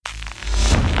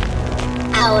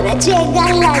Ahora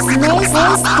llegan las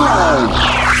mezclas.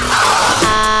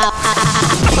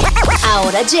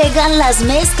 Ahora llegan las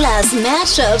mezclas,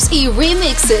 mashups y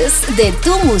remixes de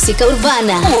tu música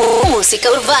urbana. Música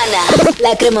urbana.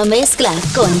 La Crema Mezcla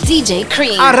con DJ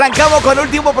Cream. Arrancamos con el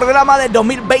último programa del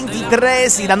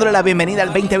 2023 y dándole la bienvenida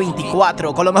al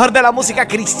 2024 con lo mejor de la música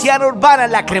cristiana urbana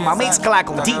en La Crema Mezcla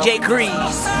con DJ Cream.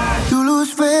 Tu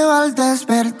luz veo al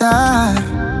despertar,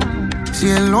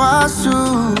 cielo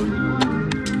azul,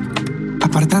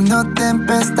 apartando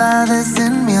tempestades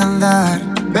en mi andar.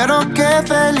 Pero qué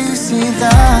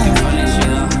felicidad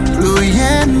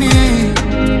fluye en mí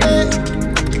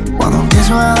cuando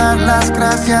empiezo a dar las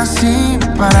gracias sin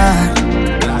parar.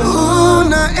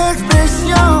 Una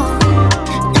expresión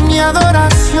en mi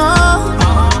adoración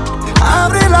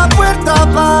abre la puerta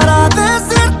para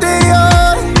decirte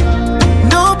hoy.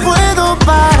 No puedo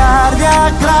parar de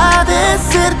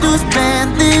agradecer tus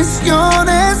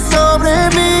bendiciones sobre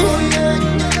mí,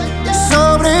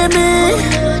 sobre mí.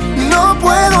 No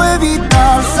puedo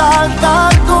evitar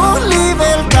saltar con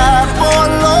libertad por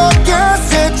lo que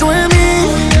has hecho en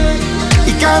mí.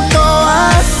 Y canto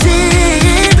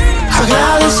así,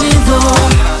 agradecido,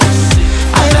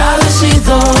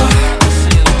 agradecido,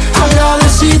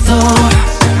 agradecido.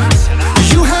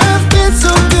 You have been so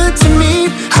good to me.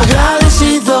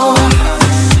 Agradecido,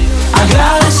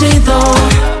 agradecido,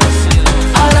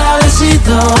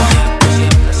 agradecido.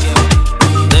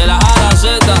 De la A a la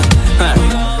Z.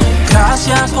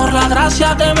 Gracias por la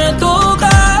gracia que me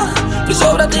toca. Y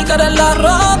sobre ti que eres la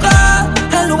roca.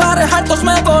 En lugares altos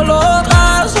me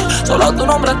colocas. Solo tu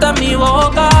nombre está en mi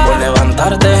boca. Por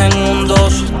levantarte en 1,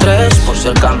 2, 3. Por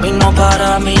ser camino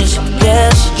para mis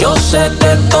pies. Yo sé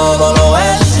que todo lo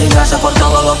es. Y gracias por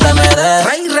todo lo que me des.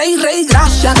 Rey, rey, rey,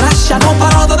 gracias, gracias. No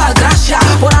paro de dar gracias.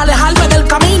 Por alejarme del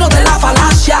camino de la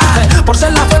falacia. Por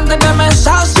ser la fuente que me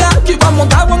sacia. Yo iba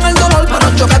montado en el dolor,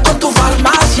 pero choqué con tu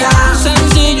farmacia.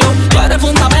 Sencillo, tú eres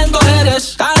fundamento,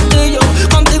 eres castillo.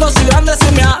 Contigo soy grande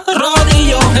si me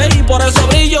arrodillo. Hey, por eso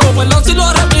brillo, perdón si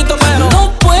lo repito, pero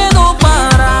no puedo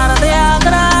parar de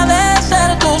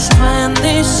agradecer tus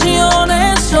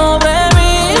bendiciones sobre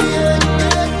mí,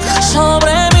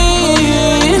 sobre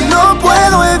mí. No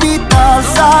puedo evitar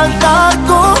saltar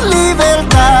con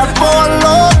libertad por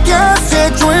lo que has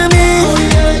hecho en mí.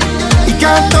 Y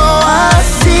canto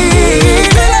así,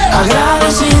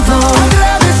 agradecido,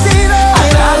 agradecido,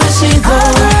 agradecido,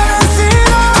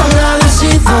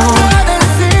 agradecido,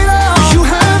 agradecido. You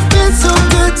have been so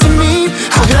good to me.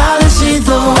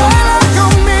 Agradecido,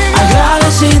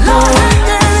 agradecido,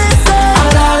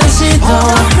 agradecido.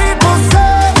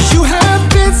 You have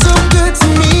been so good to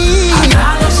me.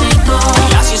 Agradecido,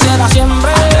 y así será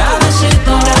siempre.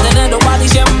 Agradecido, desde enero a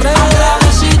diciembre.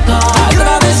 Agradecido,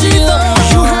 agradecido.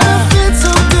 You have been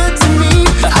so good to me.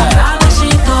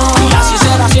 Agradecido, y así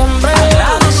será siempre.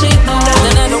 Agradecido, desde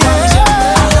enero a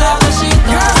diciembre.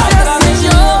 Agradecido,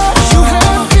 agradecido. You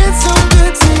have been so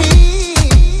good to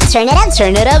me.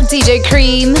 Turn it up, DJ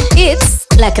Cream. It's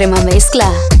La Crema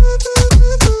Mezcla.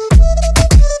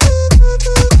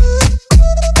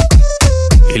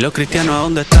 ¿Y los cristianos a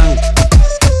dónde están?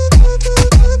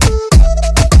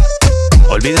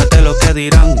 Olvídate lo que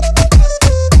dirán.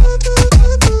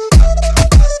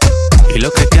 ¿Y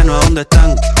los cristianos a dónde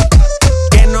están?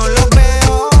 Que no los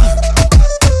veo.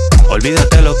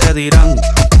 Olvídate lo que dirán.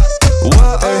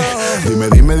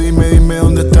 Dime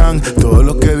dónde están todos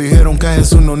los que dijeron que a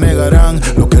Jesús no negarán.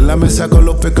 Los que en la mesa con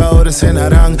los pecadores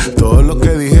cenarán. Todos los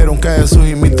que dijeron que a Jesús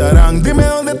imitarán. Dime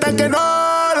dónde están que no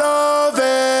los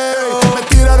veo. Me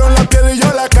tiraron la piedra y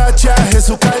yo la cacha.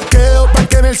 Jesús calqueo para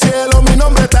que en el cielo mi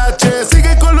nombre tache.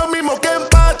 Sigue con lo mismo que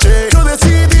empache. Yo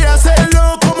decidí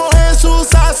hacerlo como Jesús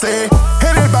hace.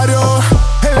 En el barrio,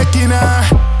 en la esquina,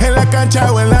 en la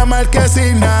cancha o en la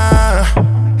marquesina.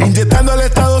 Inyectando el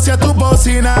estado hacia tu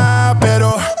bocina,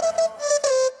 pero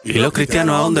 ¿y los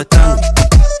cristianos a dónde están?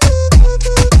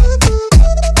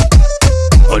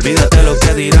 Olvídate lo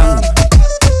que dirán.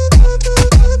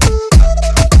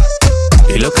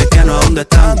 ¿Y los cristianos a dónde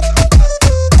están?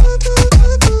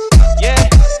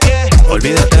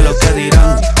 Olvídate lo que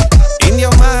dirán.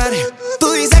 Indio Mar,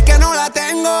 tú dices que no la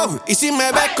tengo. Y si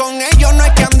me ves con ellos no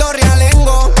es que ando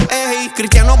realengo. Ey,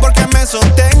 cristiano porque me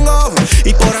sostengo.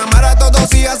 Y por amar a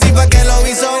todos y así fue que lo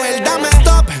hizo él. Dame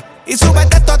stop y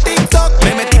súbete esto a TikTok.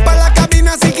 Me metí pa' la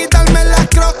cabina sin quitarme las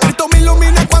crocs. Cristo me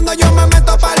ilumina cuando yo me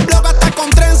meto pa' el blog. Hasta con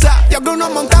trenza y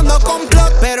algunos montando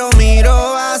complot. Pero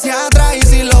miro hacia atrás y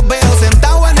si los veo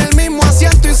sentados en el mismo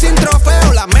asiento y sin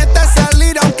trofeo. La meta es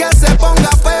salir aunque se ponga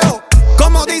feo,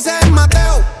 como dice el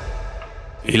Mateo.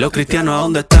 ¿Y los cristianos a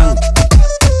dónde están?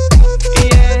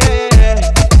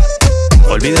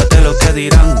 Olvídate lo que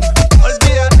dirán.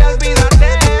 Olvídate,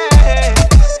 olvídate.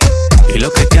 ¿Y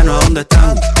los cristianos a dónde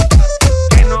están?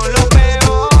 Que no lo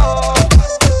veo.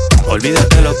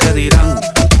 Olvídate lo que dirán.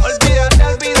 Olvídate,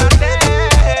 olvídate.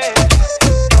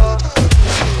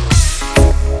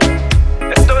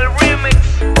 Esto es el remix.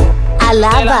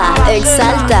 Alaba,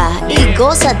 exalta y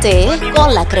gózate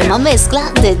con la crema mezcla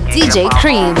de DJ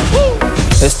Cream.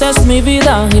 Esta es mi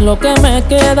vida y lo que me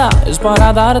queda es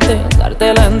para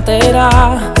dártela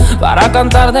entera, para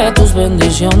cantar de tus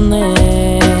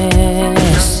bendiciones.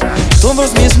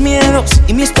 Todos mis miedos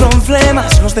y mis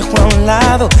problemas los dejo a un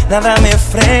lado, nada me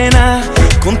frena,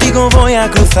 contigo voy a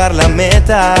cruzar la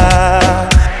meta.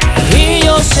 Y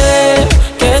yo sé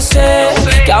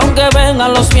que aunque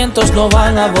vengan los vientos no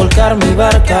van a volcar mi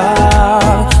barca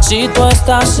si tú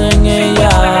estás en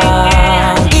ella.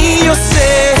 Y yo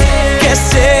sé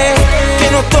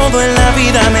que no todo en la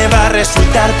vida me va a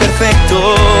resultar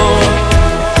perfecto,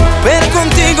 pero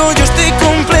contigo yo estoy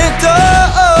completo.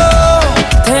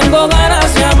 Tengo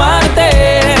ganas de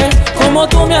amarte como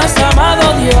tú me has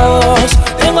amado, Dios.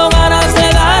 Tengo ganas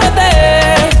de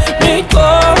darte mi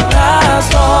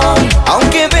corazón.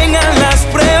 Aunque vengan las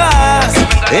pruebas,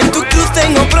 en tu cruz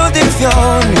tengo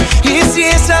protección. Y si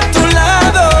es a tu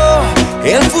lado,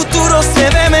 el futuro se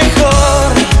ve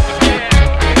mejor.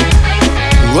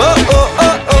 Oh, oh,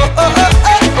 oh, oh, oh,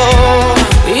 oh, oh.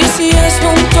 Y si es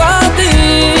junto a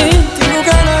ti, tengo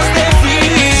ganas de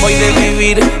vivir. Hoy de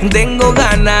vivir tengo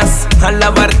ganas,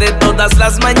 alabarte todas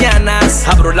las mañanas.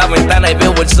 Abro la ventana y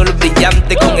veo el sol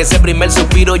brillante. Con ese primer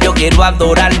suspiro yo quiero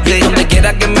adorarte. Donde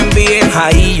quiera que me envíen,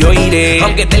 ahí yo iré.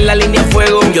 Aunque esté en la línea de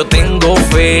fuego, yo tengo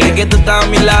fe que tú estás a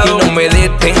mi lado y no me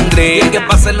detendré. Que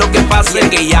pase lo que pase,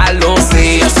 que ya lo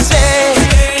sé. Yo sé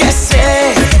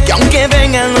que aunque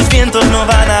vengan los vientos no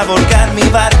van a volcar mi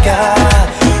barca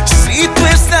si tú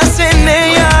estás en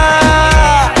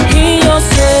ella. y yo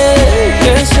sé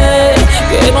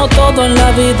que no todo en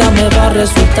la vida me va a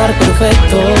resultar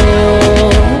perfecto,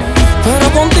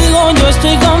 pero contigo yo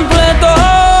estoy completo.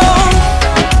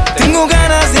 Tengo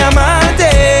ganas de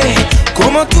amarte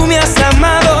como tú me has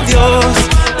amado, Dios.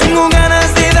 Tengo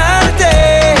ganas de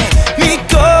darte mi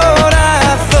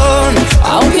corazón.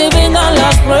 Aunque vengan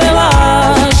las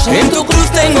pruebas, En tu cruz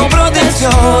tengo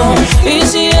protección. y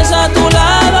si es a tu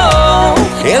lado,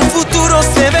 El futuro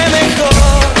se ve mejor.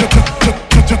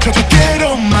 Yo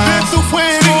quiero más de tu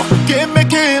fuego que me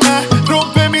quema,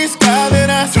 rompe mis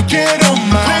cadenas. Yo quiero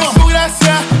más de tu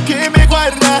gracia que me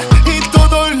guarda y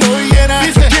todo lo llena.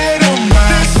 Yo quiero más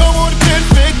de tu amor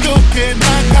perfecto que no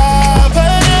acaba.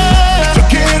 Yo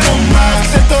quiero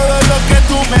más de todo lo que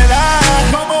tú me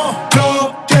das. Vamos,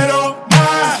 yo quiero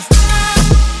más.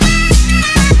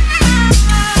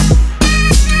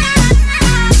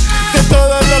 De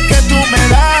todo lo que tú me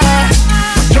das.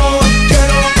 Yo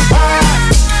quiero más.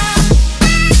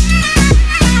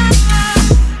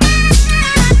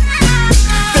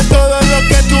 De todo lo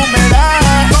que tú me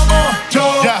das. Yo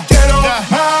quiero más.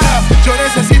 Yo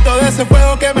necesito de ese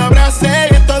fuego que me abrace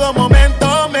y en todo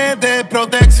momento me dé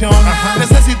protección.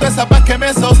 Necesito esa paz que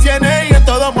me sostiene y en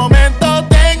todo momento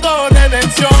tengo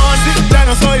redención. Ya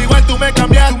no soy igual, tú me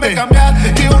cambiaste,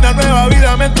 y una nueva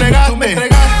vida me entregaste,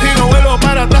 y no vuelvo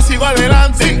para atrás, sigo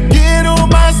adelante. Quiero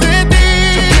más de ti.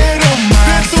 Yo quiero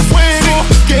más de tu fuego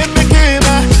que me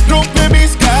quema, rompe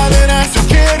mis cadenas. Yo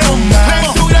quiero más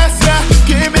de tu gracia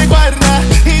que me guarda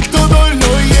y todo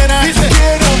lo llena. Yo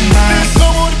quiero más de tu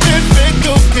amor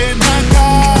perfecto que no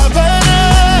acaba.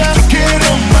 Yo quiero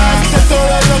más de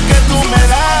todo lo que tú me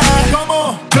das. Como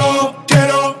yo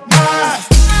quiero más.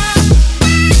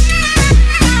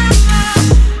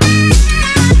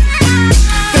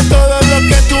 De todo lo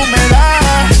que tú me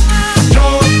das. Yo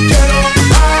quiero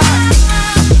más.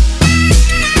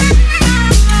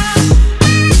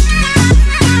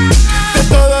 De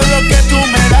todo lo que tú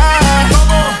me das.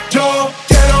 Yo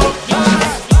quiero más.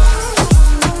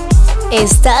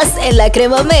 Estás en la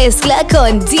crema mezcla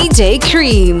con DJ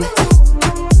Cream.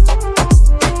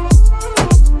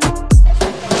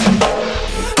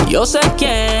 yo sé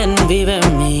quién vive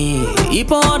en mí y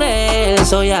por él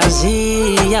soy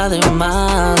así. Y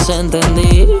además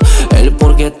entendí el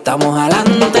por qué estamos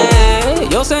adelante.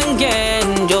 Yo sé en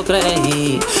quién yo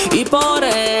creí y por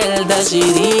él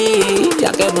decidí.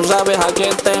 Ya que tú sabes a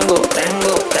quién tengo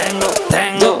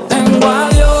a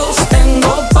Dios,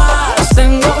 tengo paz,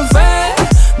 tengo fe,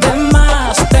 de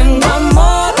más tengo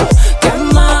amor, que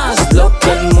más lo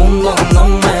que el mundo no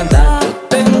me da.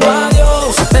 Tengo a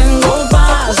Dios, tengo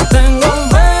paz, tengo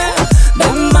fe,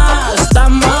 de más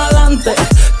estamos adelante,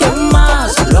 que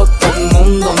más lo que el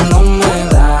mundo no me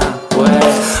da.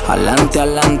 Pues adelante,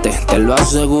 adelante, te lo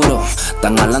aseguro,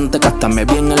 tan adelante adelante que hasta me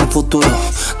vi en el futuro.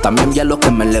 También vi a los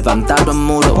que me levantaron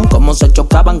muros, como se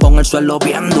chocaban con el suelo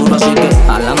bien duro. Así que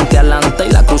adelante, adelante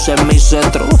y la cruz es mi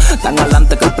cetro. Tan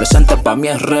adelante que el presente pa' mí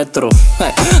es retro.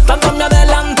 Tanto me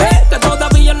adelante que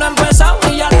todavía no he empezado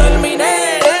y ya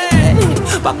terminé.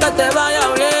 Pa' que te vaya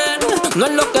bien, no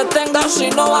es lo que tengas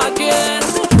sino a quién.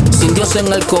 Sin Dios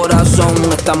en el corazón,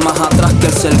 está más atrás que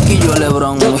el cerquillo de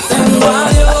Lebrón. Yo tengo a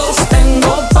Dios,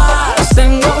 tengo paz,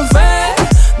 tengo fe,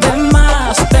 de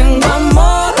más, tengo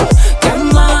amor, que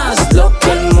más lo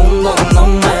que el mundo no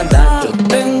me da. Yo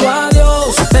tengo a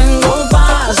Dios, tengo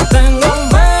paz, tengo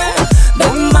fe,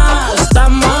 de más,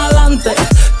 estamos adelante,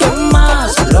 que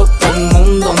más lo que el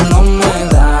mundo no me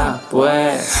da.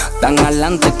 Pues tan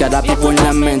adelante que ahora vivo en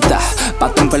la meta. Pa'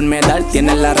 tu enfermedad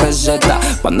tiene la receta.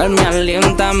 Cuando él me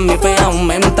alienta, mi fe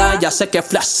aumenta. Ya sé que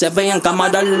Flash se ve en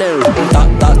cámara lenta,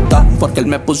 porque él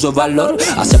me puso valor,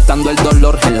 aceptando el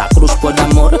dolor en la cruz por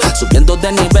amor. Subiendo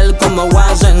de nivel como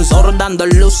ascensor, dando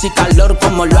luz y calor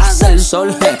como lo hace el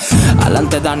sol.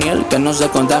 Alante Daniel que no se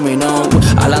contaminó.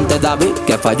 Alante David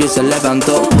que falló y se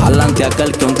levantó. Alante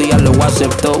aquel que un día lo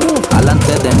aceptó.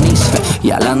 Alante Denise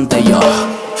y alante yo.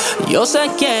 Yo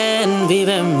sé quién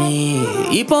vive en mí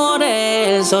y por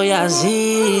él soy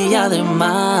así. Y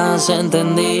además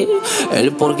entendí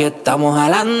el por qué estamos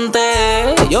adelante.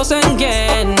 Yo sé en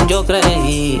quién yo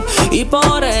creí y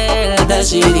por él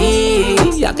decidí.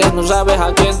 Ya que no sabes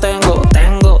a quién tengo.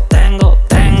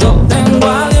 Yo tengo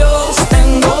a Dios,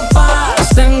 tengo paz,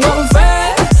 tengo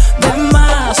fe, de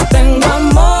más, tengo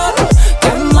amor,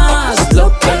 que más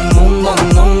lo que el mundo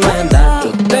no me da.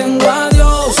 Yo tengo a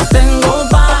Dios, tengo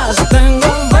paz, tengo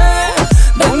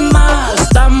fe, de más,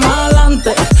 estamos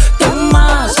adelante, que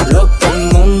más lo que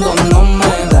el mundo no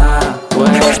me da.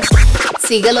 Pues.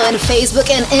 Síguelo en Facebook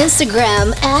e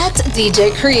Instagram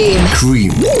 @DJ Cream.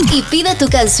 Y pide tu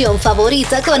canción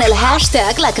favorita con el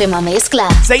hashtag La Crema Mezcla.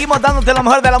 Seguimos dándote lo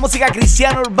mejor de la música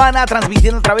cristiana urbana,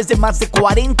 transmitiendo a través de más de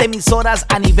 40 emisoras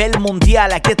a nivel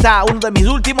mundial. Aquí está uno de mis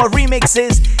últimos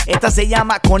remixes. Esta se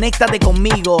llama Conéctate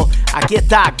Conmigo. Aquí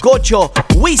está Gocho,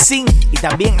 Wisin y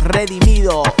también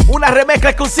Redimido. Una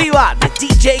remezcla exclusiva de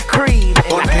DJ Cream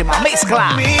en La Crema Mezcla.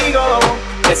 Conmigo,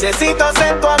 necesito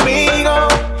ser tu amigo.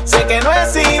 Sé que no he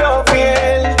sido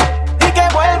fiel y que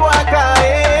vuelvo a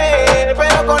caer,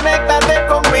 pero conéctate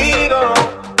conmigo.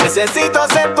 Necesito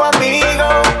ser tu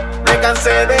amigo. Me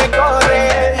cansé de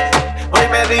correr, hoy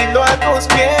me rindo a tus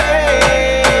pies.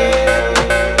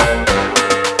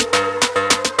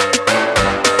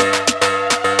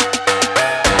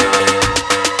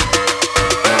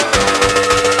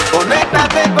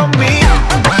 Conéctate conmigo.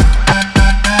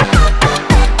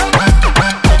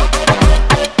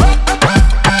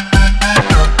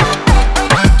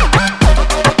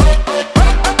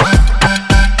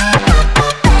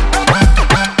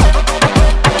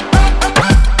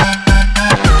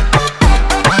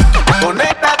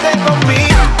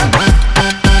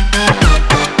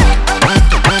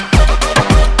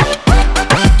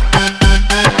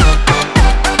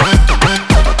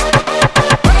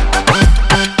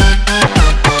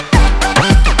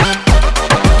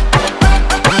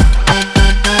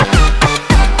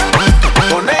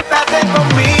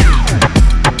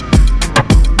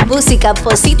 Música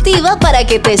positiva para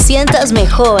que te sientas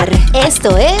mejor.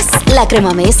 Esto es La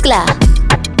Crema Mezcla.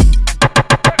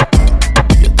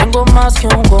 Yo tengo más que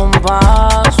un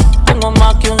compás, tengo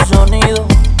más que un sonido.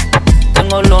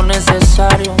 Tengo lo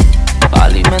necesario para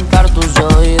alimentar tus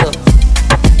oídos.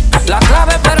 La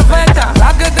clave perfecta,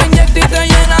 la que te inyecta y te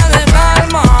llena de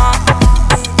calma.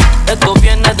 Esto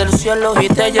viene del cielo y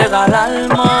te llega al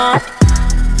alma.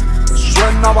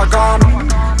 Suena bacano,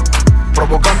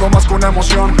 provocando más que una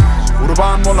emoción.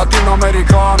 Urbano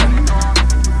latinoamericano,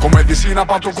 con medicina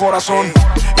pa' tu corazón.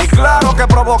 Y claro que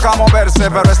provoca moverse,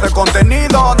 pero este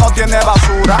contenido no tiene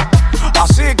basura.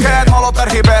 Así que no lo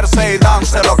tergiverse y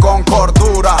dánselo con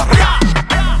cordura.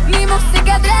 Mi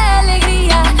música trae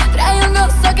alegría, trae un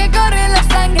gozo que corre en la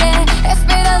sangre,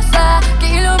 esperanza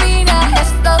que ilumina,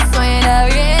 esto suena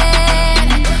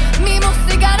bien. Mi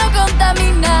música no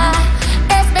contamina,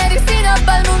 es medicina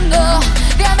para el mundo.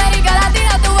 De América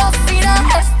Latina tu bocina,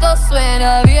 esto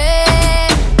suena bien.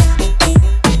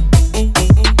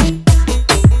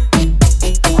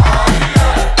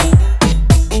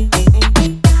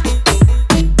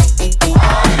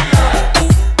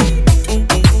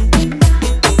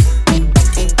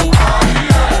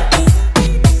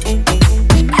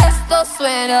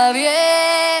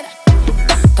 Bien.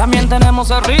 También tenemos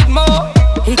el ritmo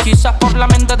y quizás por la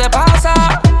mente te pasa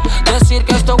decir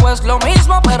que esto es lo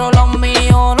mismo, pero lo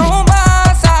mío no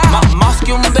pasa. Más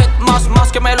que un beat,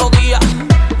 más que melodía,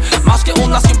 más que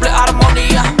una simple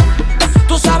armonía.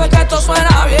 Tú sabes que esto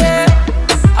suena bien,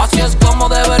 así es como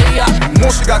debería.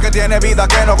 Música que tiene vida,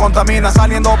 que no contamina,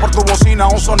 saliendo por tu bocina,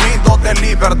 un sonido de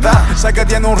libertad. Sé que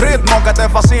tiene un ritmo que te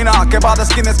fascina, que va de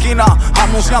esquina a esquina,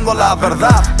 anunciando la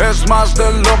verdad. Es más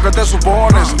de lo que te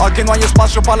supones, aquí no hay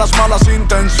espacio para las malas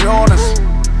intenciones.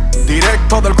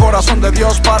 Directo del corazón de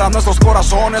Dios para nuestros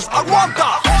corazones.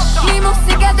 ¡Aguanta! Mi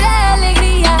música trae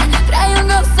alegría, trae un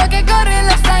gozo que corre en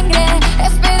la sangre,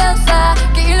 esperanza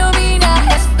que ilumina,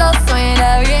 esto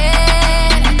suena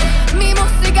bien. Mi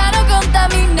música no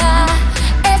contamina,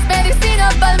 es medicina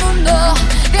para el mundo.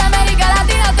 De América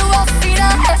Latina tu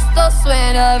bocina, esto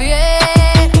suena bien.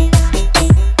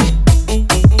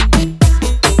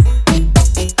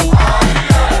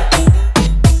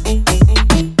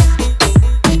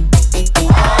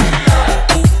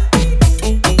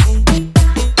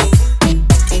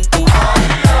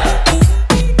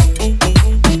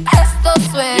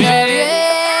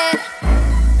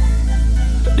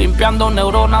 Limpiando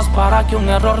neuronas para que un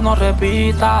error no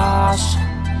repitas.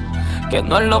 Que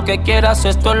no es lo que quieras,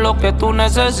 esto es lo que tú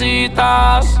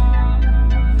necesitas.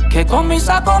 Que con mis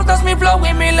acordes, mi flow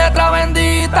y mi letra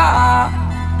bendita.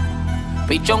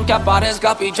 Pichón que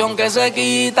aparezca, pichón que se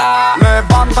quita.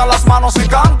 Levanta las manos y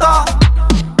canta,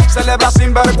 celebra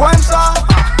sin vergüenza.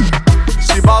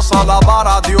 Si vas a alabar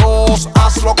a Dios,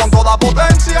 hazlo con toda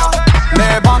potencia.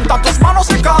 Levanta tus manos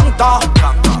y canta,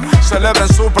 celebra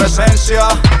en su presencia,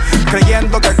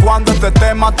 creyendo que cuando este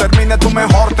tema termine tu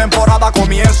mejor temporada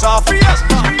comienza.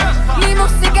 Fiesta. Mi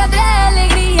música trae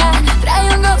alegría,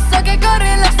 trae un gozo que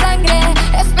corre en la sangre,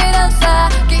 esperanza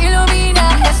que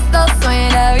ilumina, esto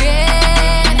suena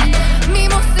bien. Mi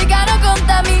música no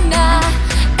contamina,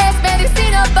 es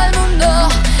medicina para el mundo.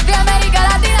 De América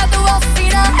Latina tu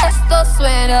bocina, esto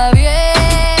suena bien.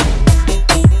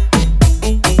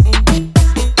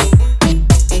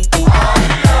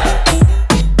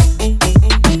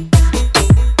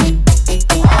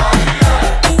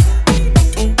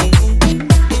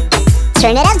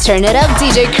 Turn it up,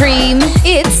 DJ Cream.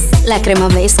 It's La Crema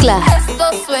Mezcla. Esto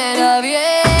suena bien.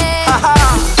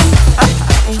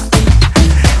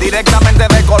 Directamente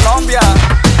de Colombia,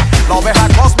 la oveja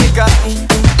cósmica. Y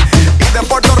de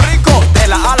Puerto Rico, de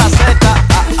la A a la Z,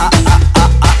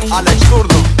 Alex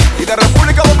Zurdo. Y de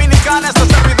República Dominicana, este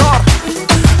servidor,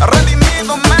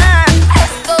 redimido, man.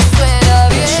 Esto suena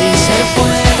bien. Si se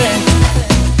puede,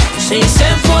 si se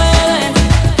puede,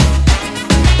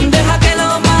 deja que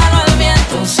lo malo al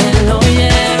viento se lo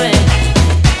lleve.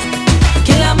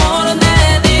 Que el amor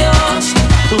de Dios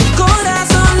tu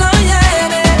corazón lo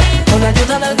lleve. Con la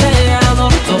ayuda del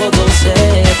Creador todo se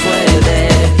puede.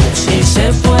 Si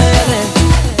se puede,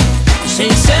 si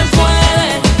se puede,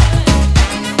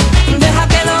 deja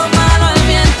que lo malo al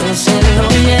viento se lo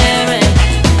lleve.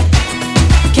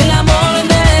 Que el amor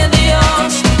de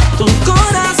Dios tu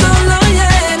corazón lo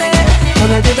llene. Con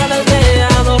la ayuda del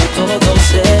Creador todo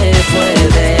se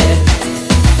puede.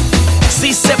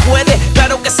 Si se puede,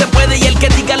 claro que se puede. Y el que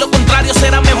diga lo contrario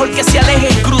será mejor que se aleje.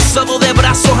 Cruzado de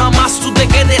brazos, jamás tú te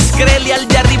quedes. Créele al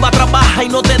de arriba, trabaja y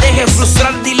no te dejes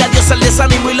frustrar. Dile adiós al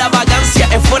desánimo y la vagancia.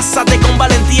 Esfuérzate con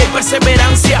valentía y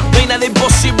perseverancia. No hay nada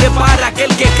imposible para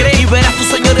aquel que cree. Y verás tu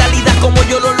sueño realidad como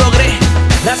yo lo logré.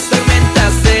 Las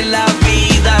tormentas de la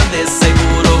vida de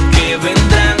seguro que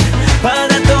vendrán.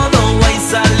 Para todo hay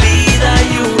salida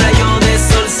y un rayo de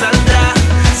sol saldrá.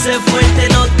 Sé fuerte,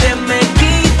 no te me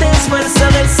quites, fuerza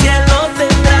del cielo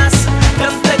tendrás.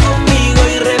 Canta conmigo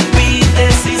y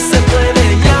repite, si se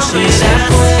puede, ya Si verás. se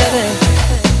puede,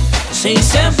 si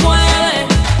se puede,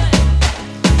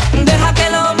 deja que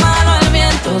lo malo al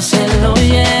viento se lo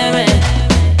lleve.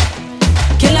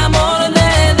 Que el amor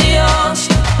de Dios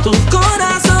tu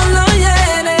corazón lo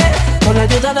llene. Con la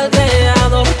ayuda del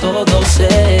Creador todo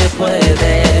se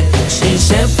puede. Si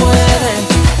se puede,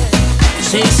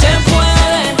 si se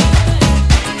puede,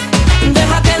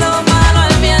 deja que lo malo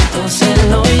al viento se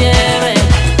lo lleve.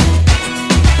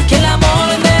 Que el amor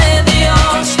de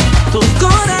Dios tu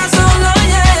corazón lo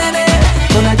llene.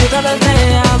 Con la ayuda del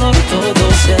Creador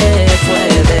todo se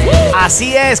puede.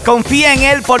 Así es, confía en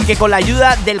él porque con la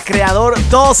ayuda del creador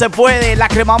todo se puede. La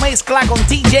Crema Mezcla con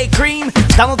DJ Cream,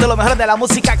 dándote lo mejor de la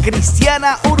música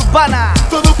cristiana urbana.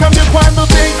 Todo cambió cuando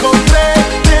te encontré,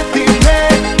 de ti me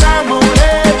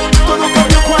enamoré. Todo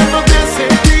cambió cuando te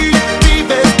sentí,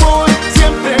 vives por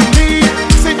siempre en mí.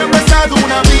 Señor, me has dado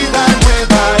una vida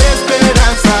nueva,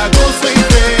 esperanza, gozo y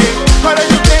fe. Ahora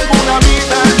yo tengo una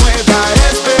vida nueva,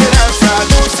 esperanza,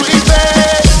 gozo y fe.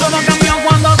 Todo cambió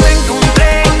cuando te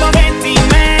encontré, cuando de ti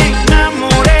me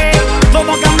enamoré.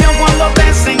 Todo cambió cuando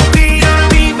te sentí,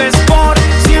 vives por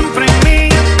siempre en mí.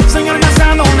 Señor, me has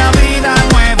dado una vida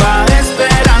nueva,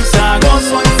 esperanza,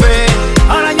 gozo y fe.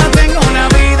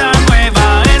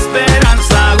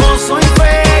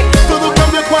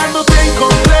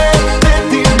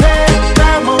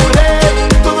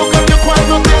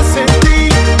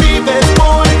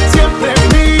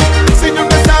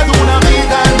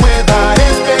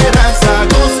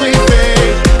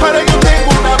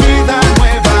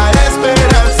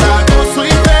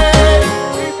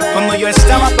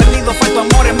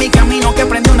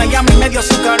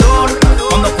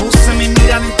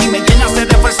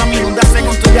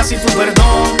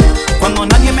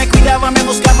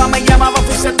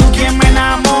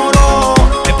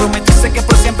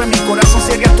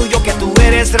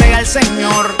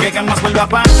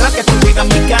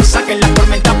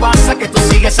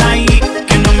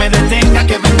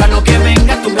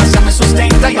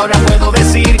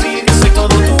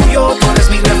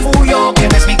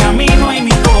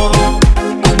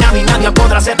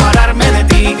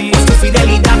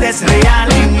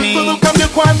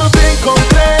 cuando te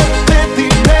encontré, de ti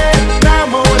me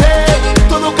enamoré.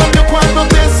 Todo cambió cuando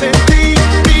te sentí,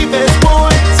 vives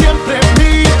por siempre en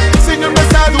mí. Señor, me has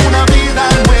dado una vida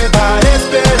nueva,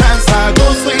 esperanza,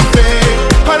 gozo y fe.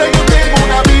 Ahora yo tengo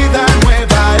una vida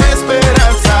nueva,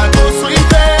 esperanza, gozo y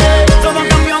fe. Todo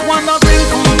cambió cuando te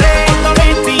encontré,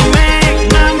 de ti me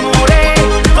enamoré.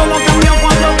 Todo cambió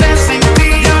cuando te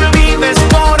sentí, ahora vives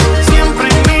por siempre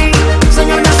en mí.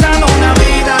 Señor, me has dado una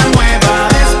vida nueva,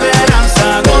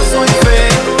 esperanza, gozo y fe.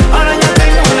 Ahora yo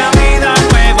tengo una vida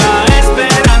nueva,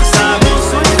 esperanza,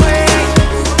 gozo y fe.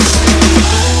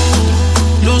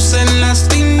 Luz en las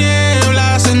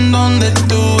tinieblas, en donde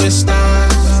tú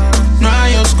estás, no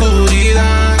hay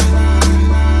oscuridad.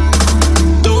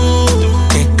 Tú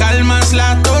que calmas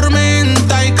la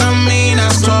tormenta y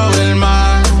caminas sobre el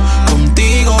mar,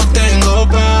 contigo tengo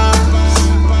paz,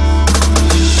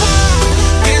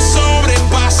 que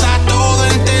sobrepasa todo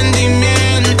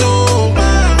entendimiento.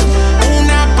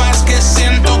 Una paz que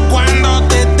siento cuando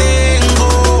te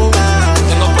tengo.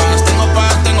 Tengo paz, tengo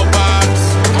paz, tengo paz,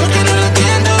 porque no lo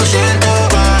entiendo, siento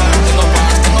paz. Tengo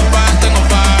paz, tengo paz, tengo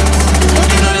paz,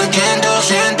 porque no lo entiendo,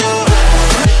 siento.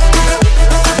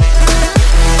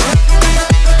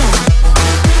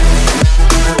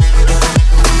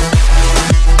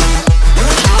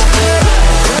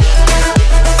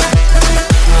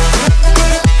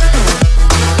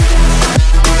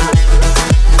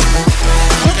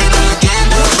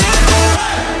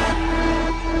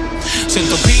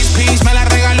 Siento peace, peace, me la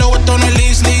regaló, esto no es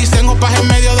lis. Tengo paz en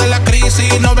medio de la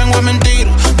crisis, no vengo a mentir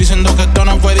diciendo que esto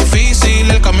no fue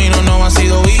difícil. El camino no ha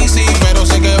sido easy, pero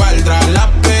sé que valdrá la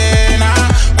pena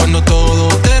cuando todo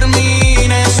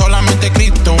termine. Solamente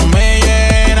Cristo me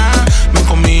llena, ven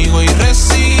conmigo y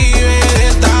recibe de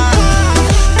esta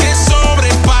que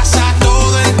sobrepasa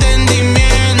todo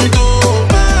entendimiento.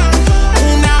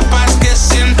 Una paz que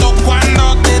siento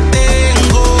cuando te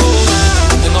tengo.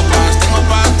 Tengo paz, tengo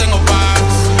paz, tengo paz,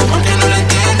 aunque no lo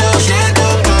entiendo,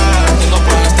 siento paz. Tengo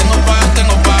paz, tengo paz,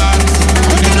 tengo paz,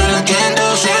 aunque no lo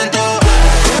entiendo, siento.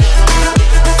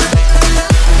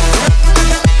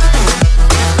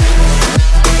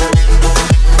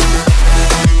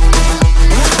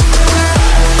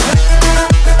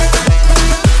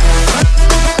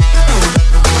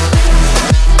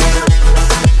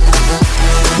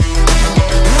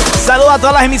 Saludos a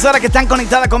todas las emisoras que están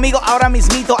conectadas conmigo ahora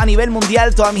mismito a nivel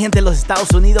mundial. Toda mi gente de los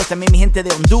Estados Unidos, también mi gente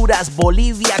de Honduras,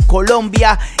 Bolivia,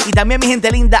 Colombia y también mi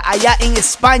gente linda allá en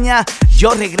España.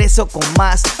 Yo regreso con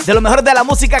más de lo mejor de la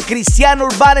música cristiana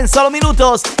urbana en solo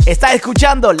minutos. Estás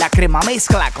escuchando La Crema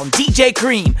Mezcla con DJ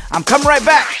Cream. I'm coming right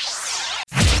back.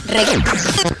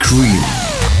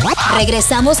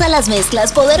 Regresamos a las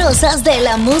mezclas poderosas de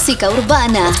la música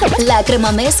urbana. La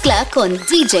Crema Mezcla con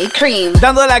DJ Cream.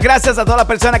 Dándole las gracias a todas las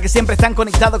personas que siempre están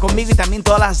conectadas conmigo y también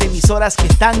todas las emisoras que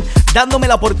están dándome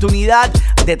la oportunidad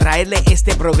de traerle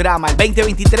este programa. El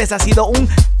 2023 ha sido un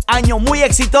año muy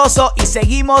exitoso y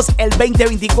seguimos el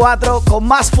 2024 con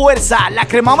más fuerza. La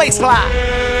Crema Mezcla.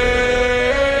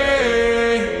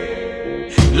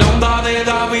 La onda de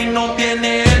David no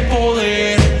tiene el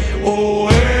poder.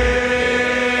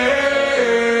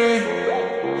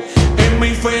 En mi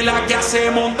fe la que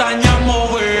hace montañas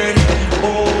mover.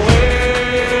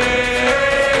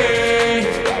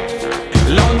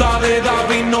 La onda de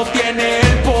David no tiene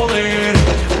el poder.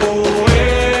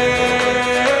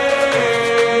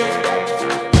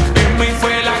 En mi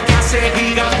fe la que hace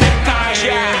gigantes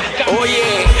caer.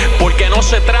 Oye, porque no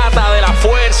se trata de la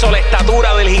fuerza o la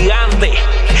estatura del gigante,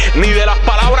 ni de las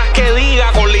palabras que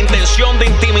diga con la intención de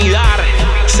intimidar.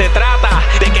 Se trata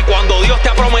de que cuando Dios te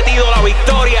ha prometido la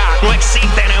victoria, no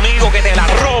existe enemigo que te la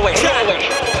robe.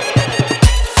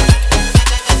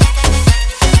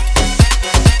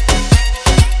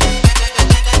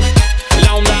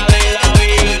 La onda de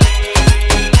David.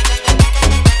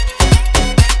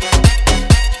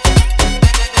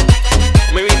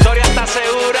 Mi victoria está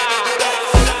segura.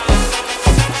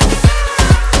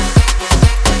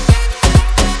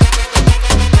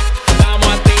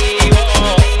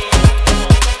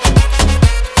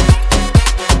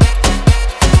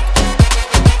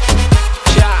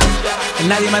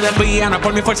 Nadie me desvía, no es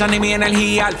por mi fuerza ni mi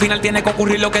energía. Al final tiene que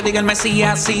ocurrir lo que diga el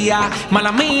Mesías.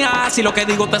 Mala mía, si lo que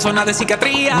digo te suena de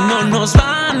psiquiatría. No nos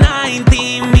van a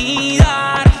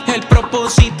intimidar, el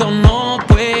propósito no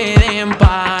pueden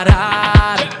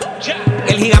parar.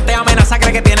 El gigante amenaza,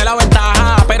 cree que tiene la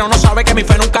ventaja, pero no sabe que mi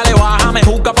fe nunca le baja. Me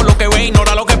juzga por lo que ve,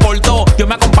 ignora lo que portó. Dios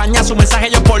me acompaña, su mensaje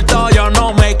yo porto. Yo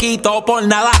no me quito por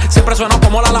nada, siempre sueno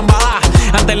como la lambada.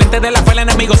 Ante el lente de la fe el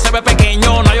enemigo se ve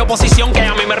pequeño. No hay oposición que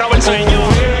a mí me robe el sueño.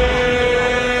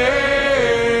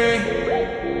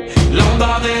 La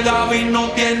onda de David no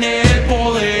tiene tiene el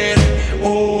poder.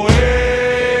 Oh,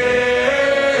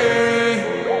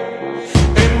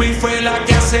 en mí fue la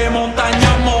que hace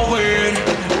montañas mover.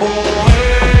 Oh,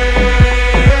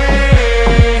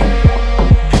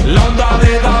 la onda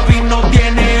de David no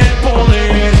tiene el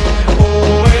poder.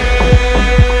 Oh,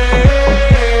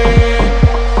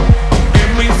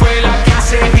 en mí fue la que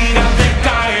hace gigantes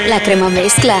caer. La Crema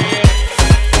Mezcla.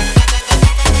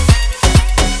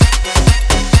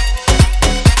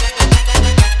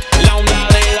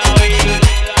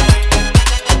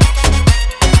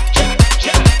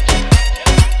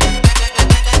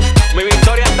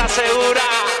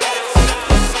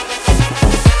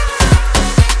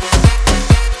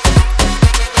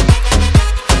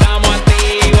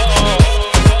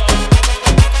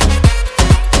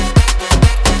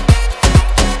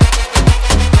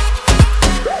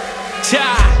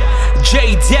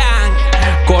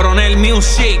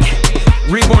 Music,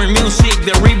 Reborn Music,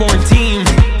 The Reborn Team.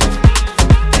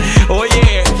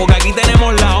 Oye, porque aquí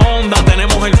tenemos la onda,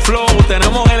 tenemos el flow,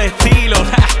 tenemos el estilo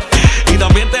y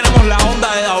también tenemos la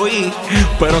onda de David.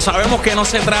 Pero sabemos que no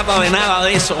se trata de nada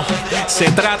de eso.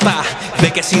 Se trata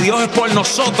de que si Dios es por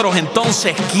nosotros,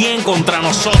 entonces ¿quién contra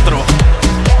nosotros?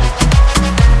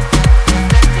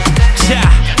 Ya,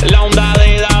 la onda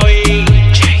de David.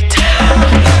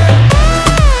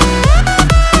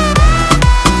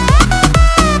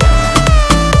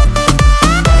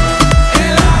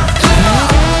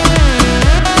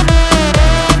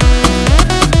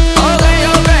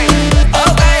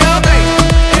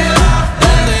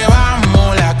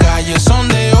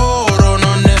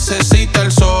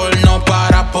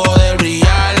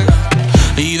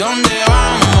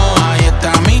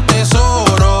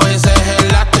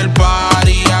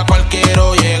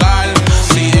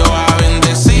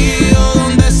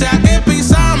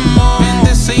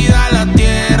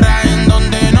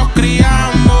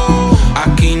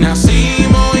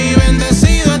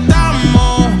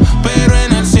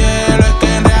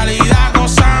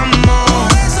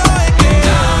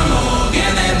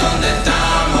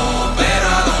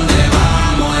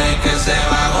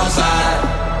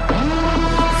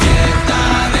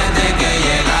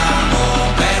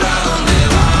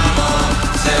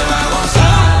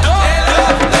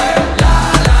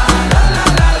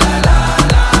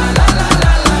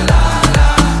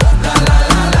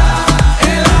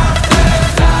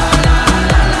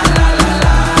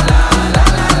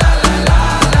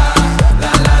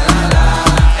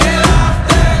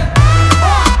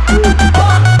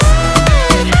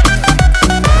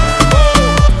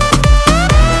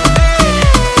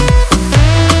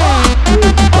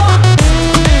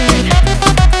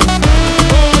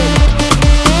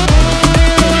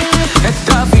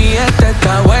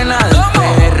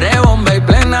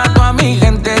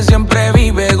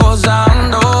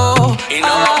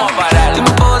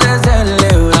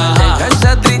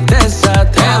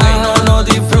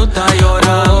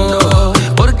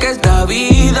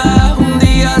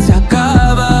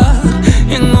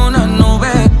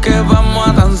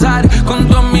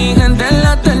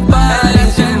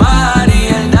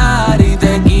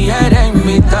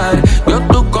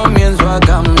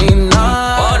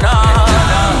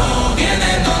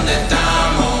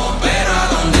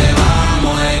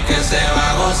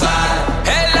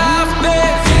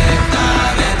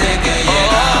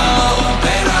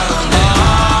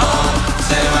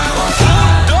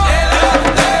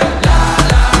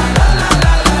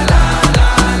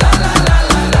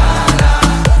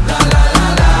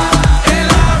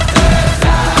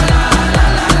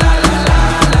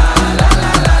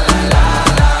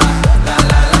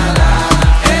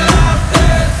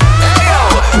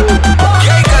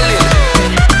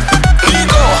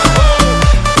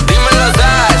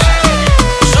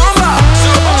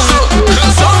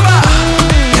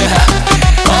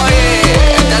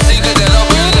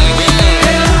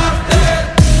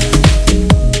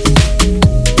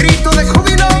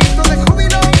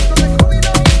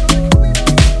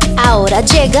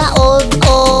 Llega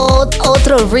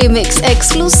otro remix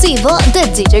exclusivo de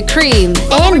DJ Cream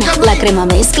en La Crema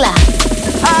Mezcla.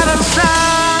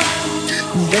 Avanzar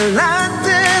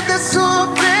delante de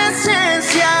su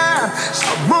presencia, su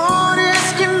amor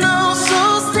es quien nos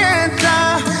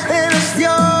sustenta. Eres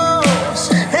Dios,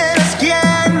 eres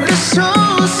quien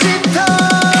resucitó.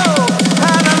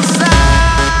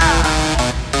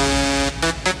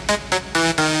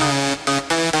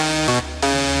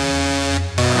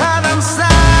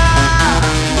 Avanzar.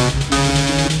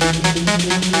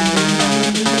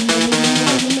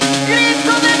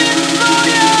 Grito de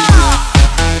victoria.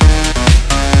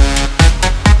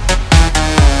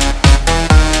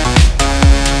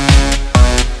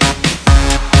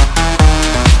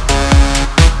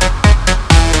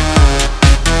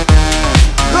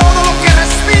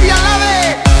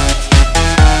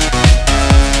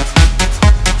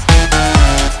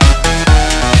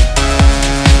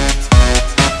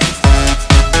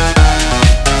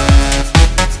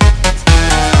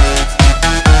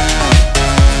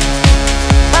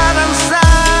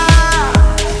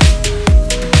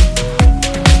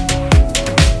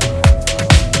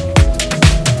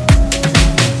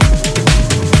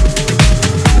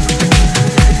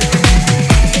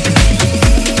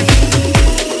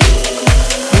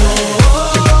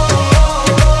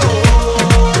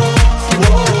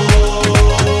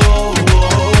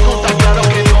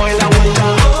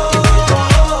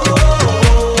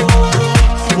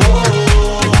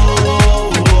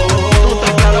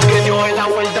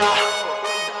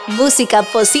 música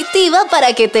positiva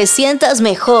para que te sientas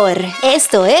mejor.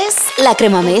 Esto es La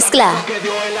Crema Mezcla.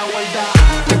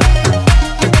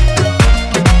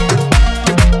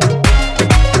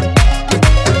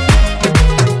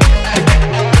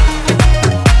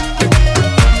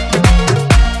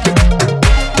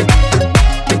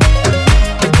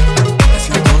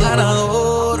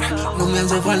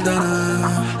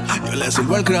 Le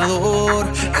sirvo al creador,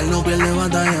 él no pierde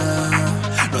batalla.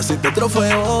 No existe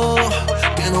trofeo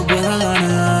que no pueda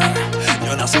ganar.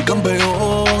 Yo nací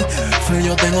campeón, fe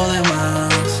yo tengo de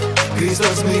más. Cristo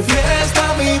es mi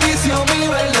fiesta, mi visión, mi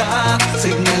verdad.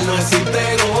 Sin él no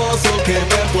existe gozo que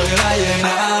me pueda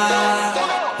llenar.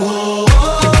 Oh,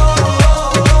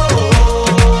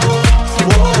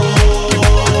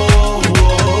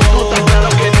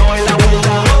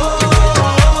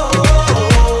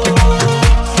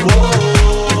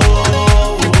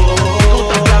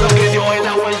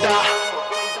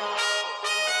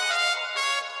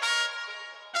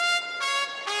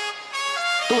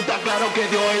 que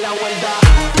dio la vuelta.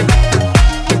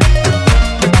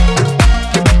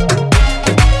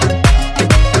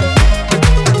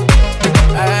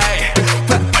 Hey,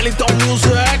 Pelito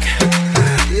Music,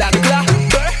 la clave.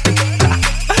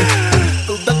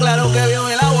 Tú estás claro que dio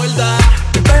la vuelta.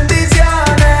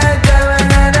 Bendiciones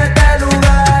lleven en este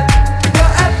lugar.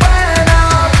 Dios es bueno.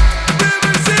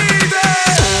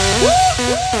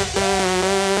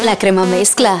 La Crema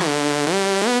Mezcla.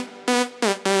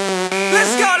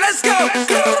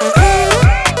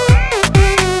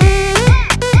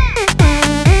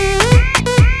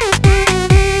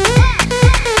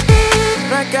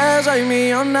 Soy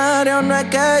millonario, no es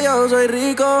que yo soy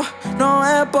rico. No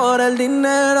es por el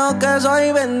dinero que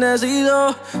soy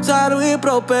bendecido. Salud y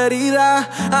prosperidad,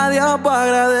 a Dios puedo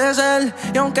agradecer.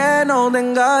 Y aunque no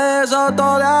tenga eso,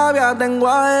 todavía tengo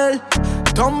a Él.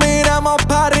 Todos miramos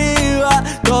para arriba,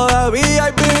 todavía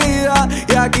hay vida.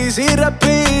 Y aquí sí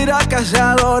respira, que se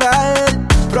adora a Él.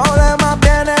 Problemas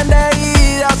vienen de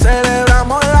ida,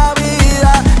 celebramos la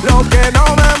vida. Lo que no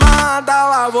me mata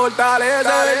va a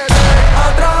fortalecer.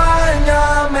 Otro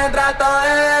año me trato de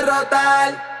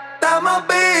derrotar. Estamos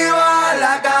vivos,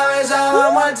 la cabeza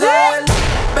vamos a alzar.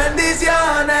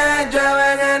 Bendiciones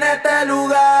llueven en este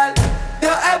lugar.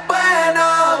 Dios es bueno,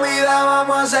 vida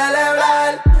vamos a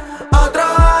celebrar. Otro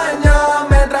año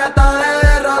me trato de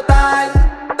derrotar.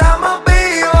 Estamos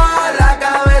vivos, la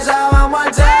cabeza vamos a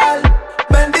alzar.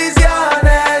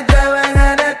 Bendiciones llueven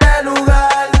en este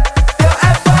lugar. Dios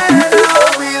es bueno,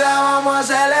 vida vamos a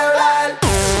celebrar.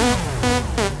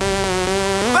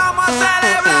 Vamos a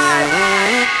celebrar.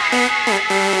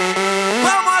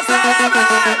 Vamos a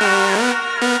celebrar.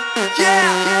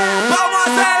 Yeah, vamos a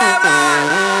celebrar.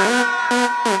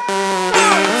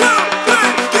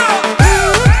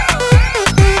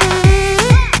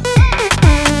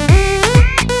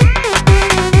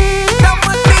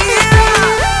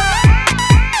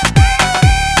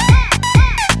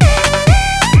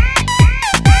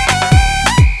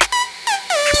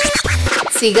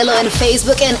 Síguelo en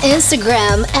Facebook e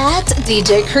Instagram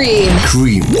 @DJ Cream.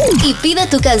 Y pide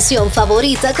tu canción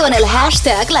favorita con el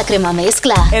hashtag La Crema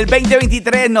Mezcla. El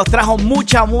 2023 nos trajo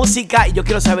mucha música y yo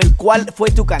quiero saber cuál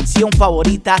fue tu canción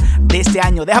favorita de este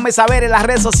año. Déjame saber en las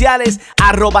redes sociales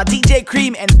 @DJ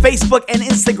Cream en Facebook, en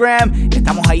Instagram.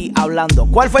 Estamos ahí hablando.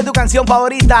 ¿Cuál fue tu canción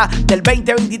favorita del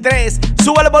 2023?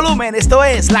 Sube el volumen, esto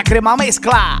es La Crema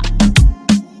Mezcla.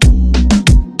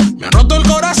 Me ha roto el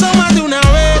corazón más de una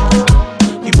vez.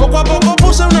 Y poco a poco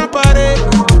puse una pared,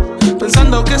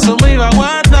 pensando que eso me iba a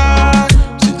guardar,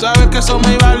 sin saber que eso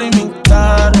me iba a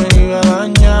limitar, me iba a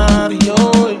dañar. Y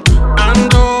hoy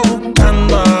ando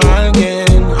buscando a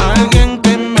alguien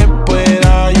que me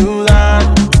pueda ayudar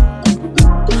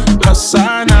a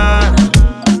sanar.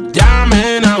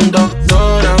 Llamen a un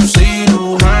doctor, a un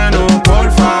cirujano,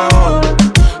 por favor,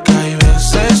 que hay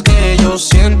veces que yo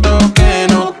siento que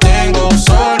no tengo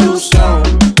solución.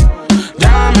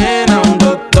 Llamen a un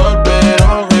doctor,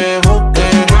 pero que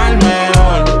busquen al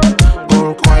mejor,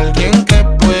 por alguien que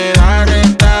pueda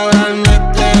restaurarme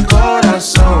este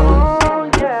corazón.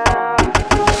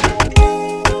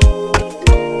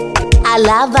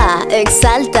 Alaba,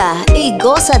 exalta y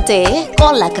gózate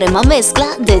con La Crema Mezcla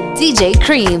de DJ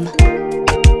Cream.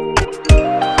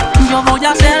 Yo voy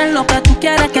a hacer lo que tú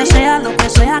quieres que sea, lo que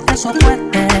sea que eso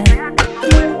cueste.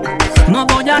 No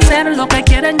voy a hacer lo que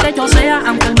quieren que yo sea,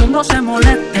 aunque el mundo se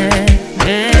moleste.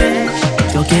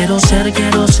 Yo quiero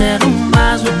ser un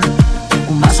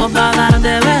vaso para dar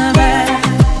de beber.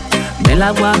 Del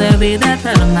agua de vida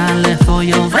eterna les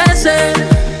voy a ofrecer.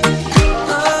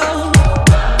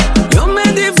 Yo me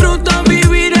disfruto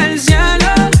vivir el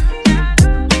cielo.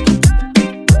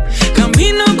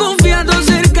 Camino confiado.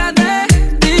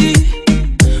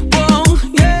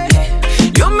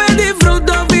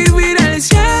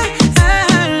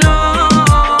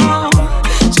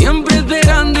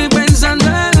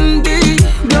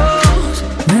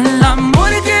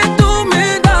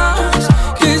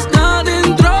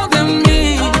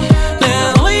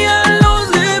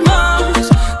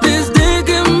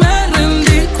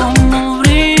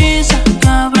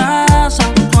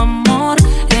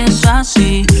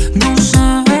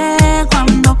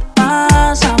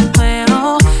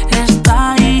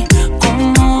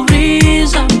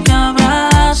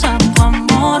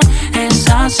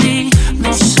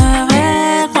 No se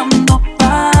ve cuando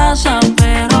pasa,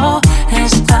 pero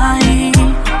está ahí.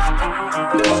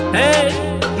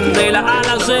 Hey, de la A a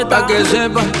la Z, pa' que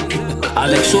sepa,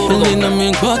 Alex Zurdo. el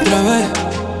dinámico otra vez.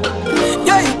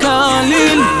 Yay,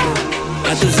 Khalil.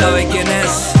 Ya tú sabes quién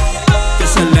es. Que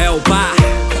es el Leo, pa.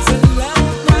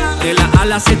 De la A a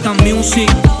la Z Music.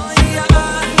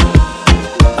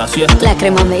 Así es. La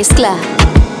Crema Mezcla.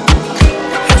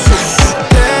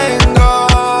 Tengo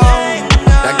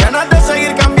las ganas de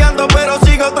seguir cambiando, pero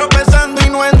sigo tropezando y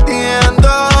no entiendo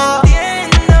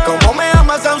cómo me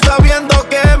amas aún sabiendo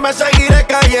que me seguiré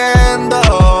cayendo.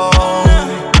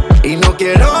 Y no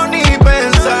quiero ni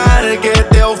pensar que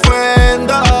te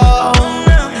ofendo.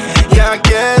 Y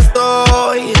aquí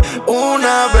estoy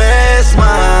una vez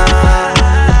más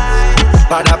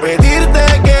para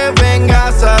pedirte que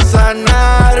vengas a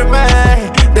sanarme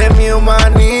de mi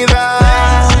humanidad.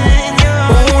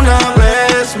 Una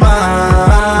vez más,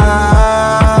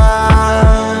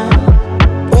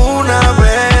 una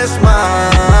vez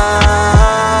más.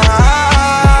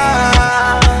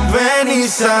 Ven y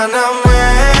sáname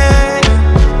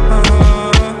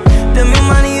de mi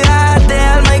humanidad, de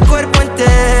alma y cuerpo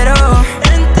entero.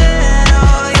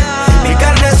 Mi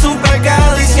carne es un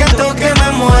pecado y siento que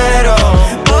me muero.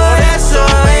 Por eso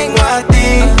vengo a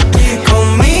ti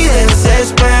con mi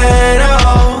desespero.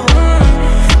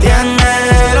 Te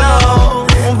anhelo,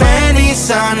 ven y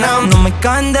sana. No me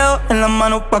caen dedos en las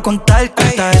manos pa' contar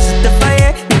cuántas veces te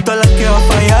fallé y todas las que va a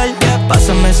fallar.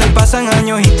 Pasan meses, pasan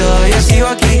años y todavía sigo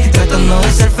aquí tratando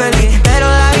de ser feliz. Pero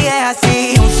la vida es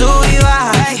así, un sub y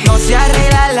baja, no se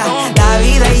arregla la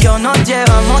vida y yo nos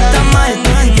llevamos tan mal.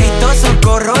 Grito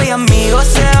socorro y amigos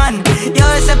se van. Yo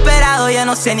desesperado ya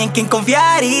no sé ni en quién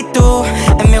confiar. Y tú,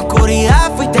 en mi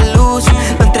oscuridad fuiste luz.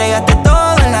 Lo entregaste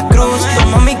todo en la cruz.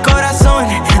 Toma mi corazón,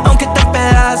 aunque está en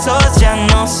pedazos. Ya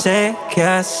no sé qué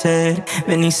hacer.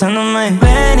 Ven y sáname,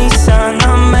 ven y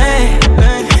sáname.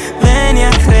 Ven y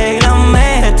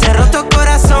arréglame. Este roto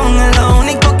corazón es lo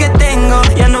único que tengo.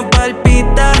 Ya no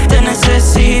palpita, te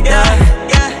necesita.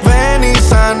 Ven y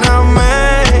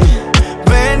sáname.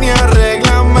 Ven y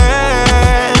arréglame.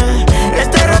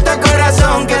 Este roto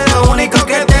corazón que es lo único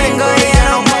que tengo. Y ya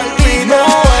no palpita. No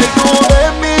algo de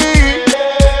mí.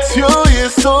 Si hoy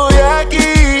estoy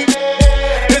aquí,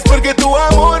 es porque tu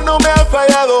amor no me ha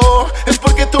fallado. Es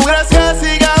porque tu gracia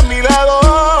sigue a mi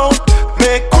lado.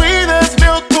 Me cuidas, me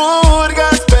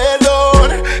otorgas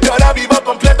perdón. Y ahora vivo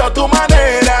completo a tu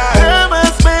manera.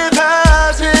 Amas, me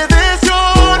das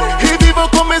redención. Y vivo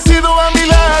convencido, a mi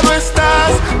lado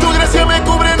estás. Tu gracia me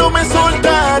cubre, no me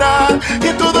soltará. Y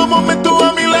en todo momento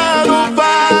a mi lado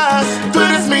vas. Tú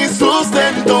eres mi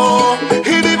sustento.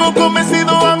 Y vivo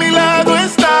convencido, a mi lado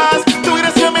estás. Tu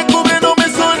gracia me cubre, no me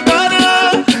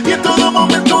soltará. Y en todo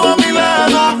momento a mi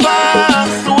lado vas.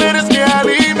 Tú eres mi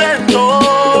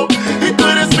alimento. Y tú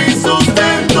eres mi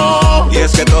sustento. Y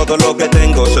es que todo lo que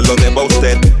tengo se lo debo a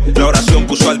usted. La oración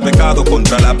puso al pecado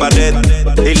contra la pared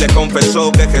y le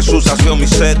confesó que Jesús sació mi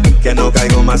sed. Que no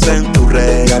caigo más en tu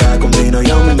red. Y ahora combino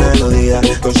yo mi melodía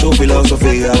con su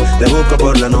filosofía. Le busco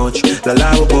por la noche, la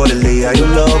lavo por el día. Y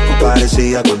un loco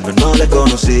parecía cuando no le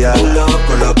conocía. Un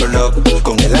loco, loco, loco,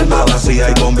 con el alma vacía.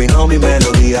 Y combinó mi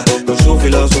melodía con su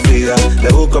filosofía. Le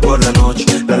busco por la noche,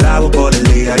 la lavo por el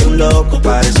día. Y un loco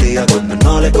parecía cuando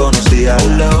no le conocía.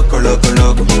 Un loco, loco,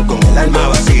 loco, con el alma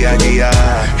vacía, guía.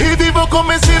 Y vivo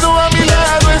convencido, a mi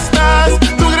lado estás.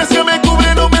 Tu gracia me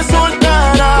cubre, no me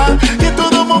soltará. Y en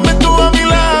todo momento a mi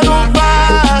lado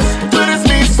vas. Tú eres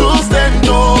mi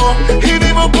sustento. Y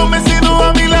vivo convencido,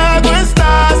 a mi lado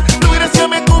estás. Tu gracia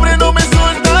me cubre, no me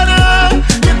soltará.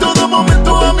 Y en todo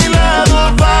momento a mi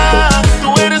lado vas.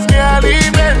 Tú eres mi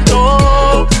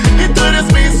alimento. Y tú eres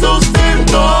mi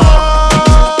sustento.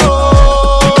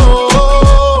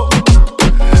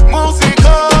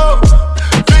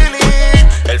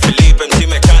 El Felipe en sí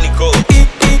mecánico.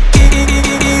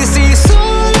 Y si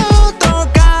solo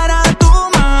tocara tu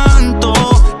manto,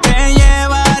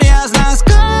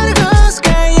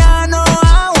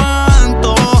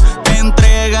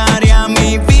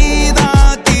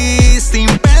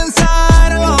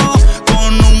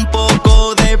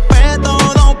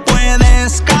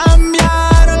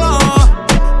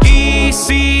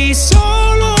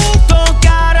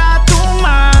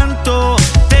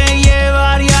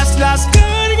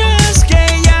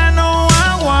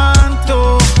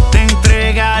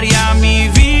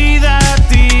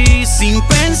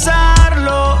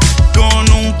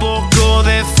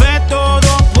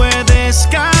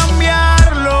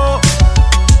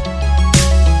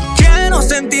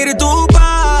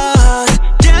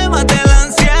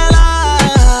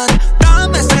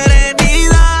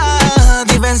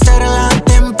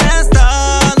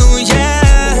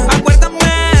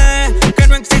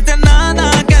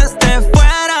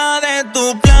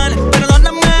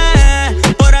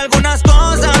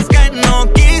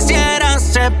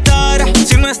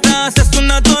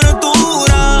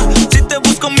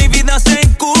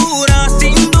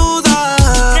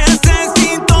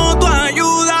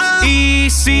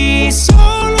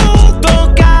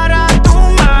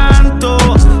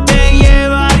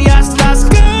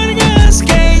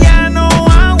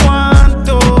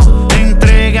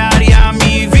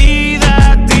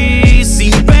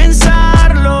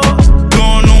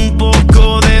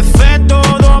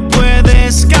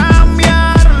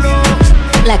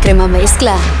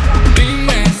 Mezcla.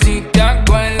 Dime si te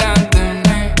acuerdas de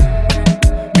mí.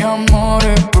 Mi amor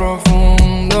es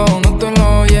profundo, no te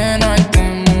lo llena este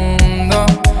mundo.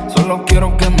 Solo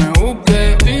quiero que me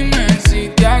busques. Dime si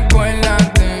te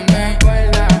acuerdas de mí.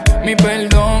 Mi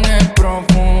perdón es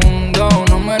profundo,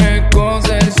 no merezco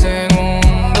ser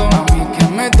segundo. A mí que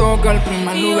me toca el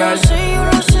primer lugar. Yo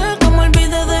lo sé, como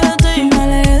olvidé de ti. Me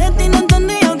alejé de ti, no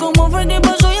entendía cómo fue que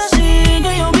pasó y así.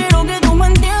 Que yo quiero que tú me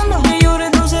entiendas. Que yo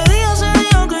retrocedía ese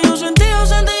día, que yo sentía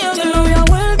que no había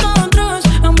vuelta atrás.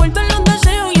 Envuelto en los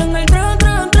deseos y en el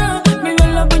tras. Vivía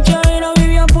en la pichadera,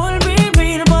 vivía por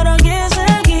vivir. ¿Para qué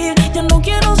seguir? Ya no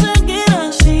quiero seguir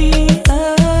así.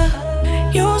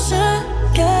 Yo sé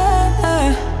que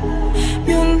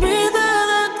me olvidé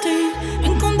de ti.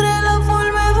 Encontré la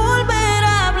forma de volver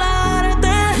a hablarte.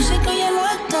 Sé que ya no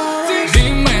estás.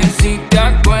 Dime si te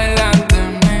acuerdas de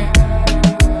mí.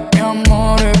 Mi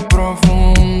amor es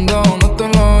profundo, no te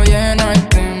lo llena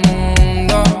este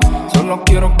mundo. Solo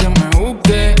quiero que me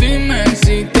busques. Dime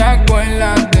si te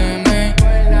acuerdas de mí.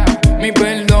 Mi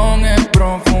perdón es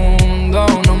profundo,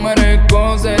 no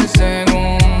merezco ser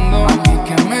segundo. A mí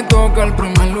que me toca el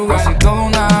primer lugar. Casi toda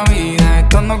una vida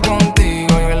estando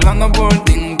contigo y velando por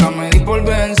ti, nunca me di por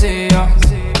vencido.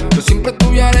 Yo siempre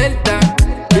estuve alerta,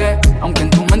 yeah, aunque en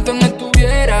tu mente no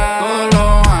estuviera. Todos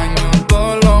los años,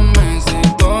 todos los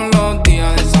meses, todos los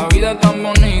días de esa vida tan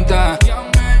bonita.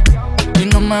 Y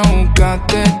no me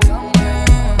buscaste,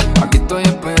 aquí estoy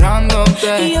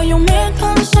esperándote. Y ya yo me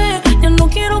cansé, ya no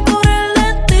quiero correr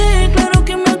de ti. Claro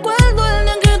que me acuerdo el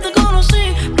día que te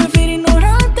conocí. Prefiero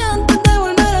ignorarte antes de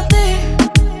volver a ti.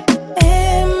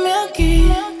 Heme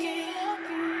aquí.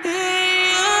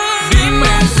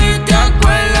 Dime si te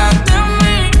acuerdas de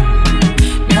mí.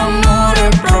 Mi amor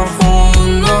es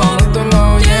profundo, no te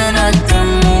lo llena este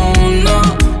mundo.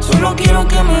 Solo quiero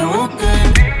que me busques.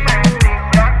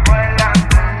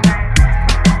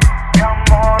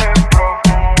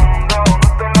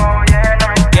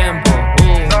 Tiempo,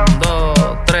 1,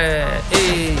 2, 3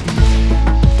 y...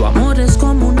 Tu amor es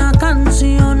como una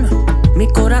canción, mi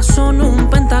corazón un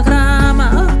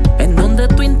pentagrama, en donde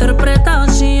tu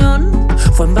interpretación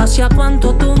fue en base a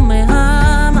cuánto tú me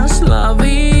amas. La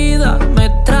vida me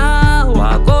trajo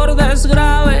acordes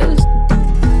graves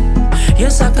y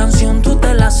esa canción tú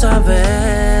te la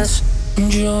sabes.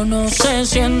 Yo no sé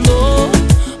si ando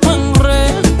o en re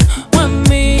o en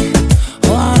mi,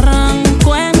 o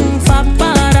arranco en fa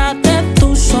para que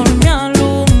tu sol me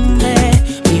alumbre.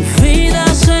 Mi vida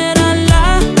será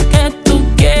la que tú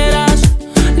quieras,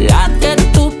 la que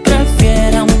tú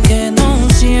prefieras, aunque no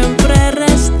siempre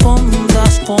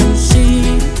respondas con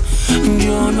sí.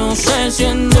 Yo no sé si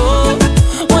ando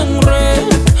o en re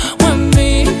o en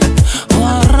mi, o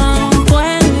arranco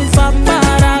en fa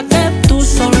para que tu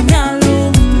sol me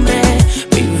alumbre.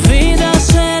 Mi vida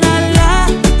será la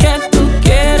que tú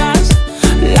quieras,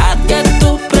 la que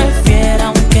tú prefieras,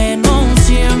 aunque no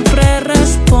siempre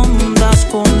respondas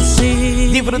con sí.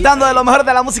 Disfrutando de lo mejor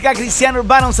de la música cristiana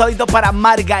urbana. Un saludito para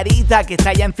Margarita, que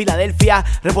está allá en Filadelfia,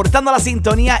 reportando la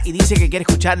sintonía y dice que quiere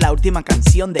escuchar la última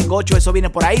canción de Gocho. Eso viene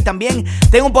por ahí también.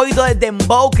 Tengo un poquito de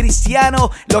dembow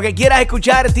cristiano. Lo que quieras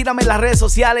escuchar, tírame en las redes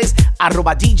sociales,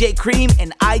 @DJ Cream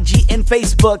en IG, en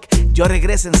Facebook. Yo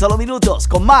regreso en solo minutos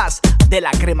con más de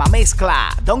la Crema Mezcla.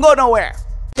 Don't go nowhere.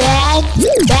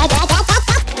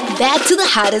 Back to the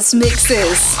hottest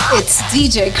mixes. It's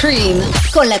DJ Cream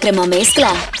con la Crema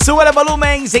Mezcla. Sube el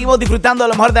volumen, seguimos disfrutando de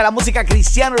lo mejor de la música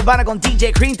cristiana urbana con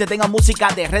DJ Cream. Te tengo música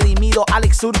de Redimido,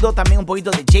 Alex Zurdo, también un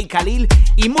poquito de Jay Khalil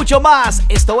y mucho más.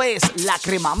 Esto es la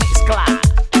Crema Mezcla.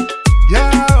 Yo.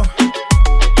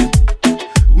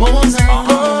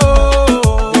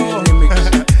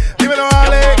 Dímelo,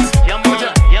 Alex.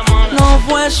 No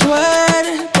fue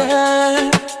suerte,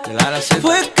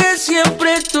 fue que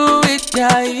siempre estuviste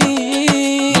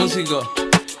ahí. Músico,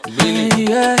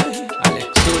 Yeah. Alex.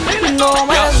 No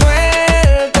me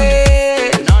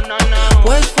suelte,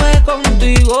 pues fue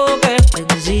contigo que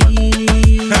pensé.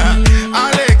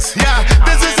 Alex, yeah,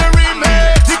 this is a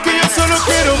remix. Y que yo solo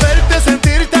quiero verte,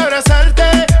 sentirte, abrazarte,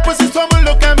 pues es tu amor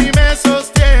lo que a mí me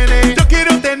sostiene. Yo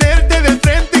quiero tenerte de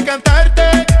frente y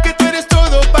cantarte que tú eres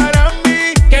todo para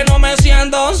mí. Que no me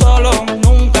siento solo,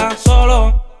 nunca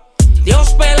solo.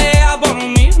 Dios pelea por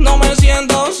mí, no me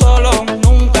siento solo,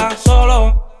 nunca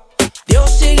solo. Dios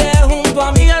sigue junto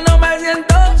a mí, ya no me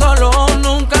siento solo,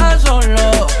 nunca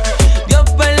solo. Dios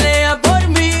pelea por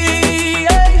mí.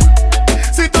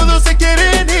 Si todos se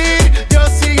quieren ir, Dios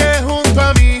sigue junto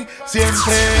a mí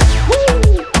siempre.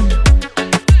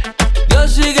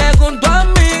 Dios sigue junto a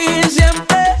mí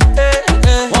siempre.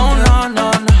 Oh,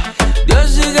 no. Dios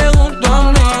sigue junto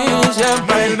a mí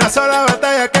siempre. No hay una sola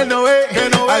batalla que él no ve.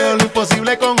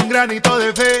 granito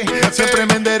de fe. Siempre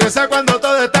me endereza cuando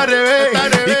todo está al revés.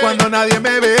 Y cuando nadie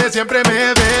me ve, siempre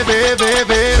me ve.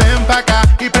 Ven pa' acá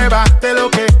y pruébate lo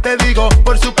que te digo.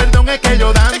 Por su perdón es que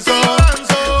yo danzo.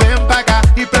 Ven pa' acá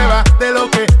y pruébate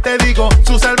lo que te digo.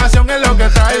 Su salvación es lo que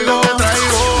traigo.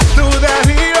 Tú de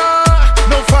arriba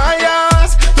no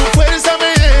fallas. Tu fuerza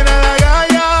me llena de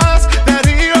agallas. De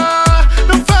arriba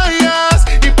no fallas.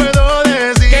 Y puedo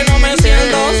decir que no me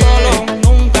siento solo,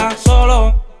 nunca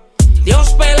solo.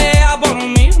 Dios pelea por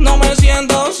mí, no me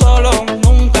siento solo,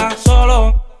 nunca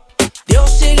solo. Dios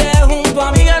sigue junto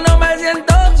a mí, que no me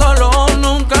siento solo,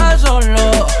 nunca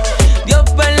solo. Dios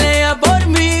pelea por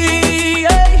mí,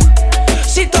 ey.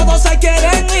 Si todos se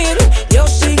quieren ir, Dios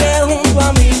sigue junto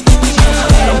a mí.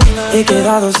 He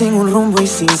quedado sin un rumbo y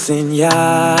sin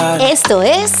señal. Esto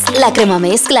es La Crema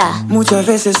Mezcla. Muchas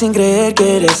veces sin creer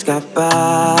que eres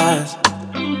capaz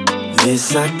de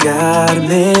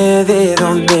sacarme de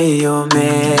donde yo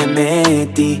me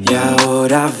metí. Y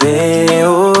ahora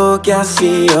veo que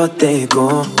así yo te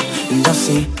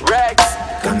conocí.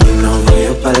 Camino voy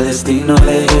yo pa'l destino,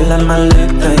 dejé la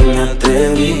maleta y me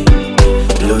atreví.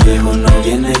 Lo viejo no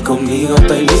viene conmigo,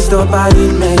 estoy listo para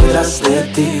irme tras de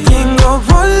ti. Tengo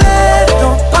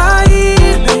boleto pa'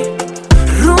 irme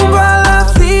rumbo a la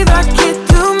vida que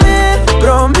tú me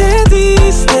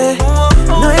prometiste.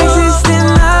 No existe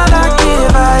nada que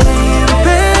vaya a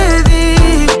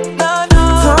impedir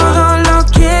todo lo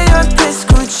que yo te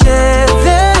escuché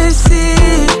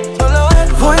decir.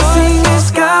 Voy sin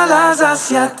escalas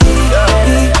hacia ti.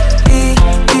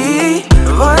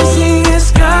 Voy sin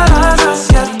escalas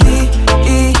hacia ti.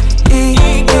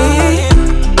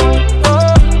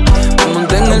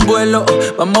 Mantén el vuelo,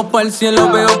 vamos pa'l cielo.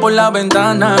 Veo por la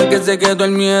ventana que se quedó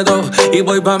el miedo y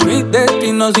voy pa' mi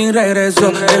destino sin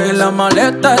regreso. Dejé la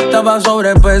maleta, estaba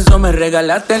sobrepeso. Me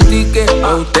regalaste el ticket,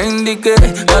 hoy te indiqué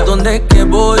a dónde que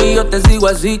voy. Yo te sigo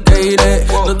así que iré.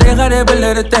 No dejaré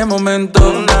perder este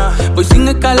momento. Voy sin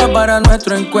escala para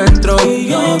nuestro encuentro. Y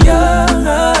yo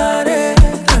viajaré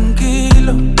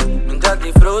tranquilo mientras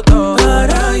disfruto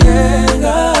para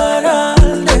llegar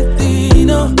al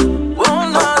destino.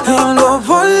 Tengo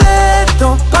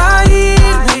boleto pa'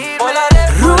 irme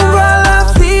rumbo a la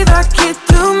vida que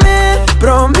tú me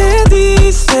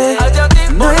prometiste.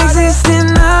 No existe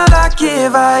nada que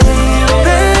vaya a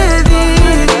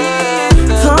impedir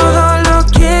todo lo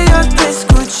que yo te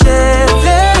escuché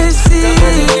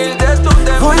decir.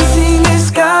 Voy sin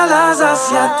escalas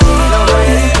hacia ti.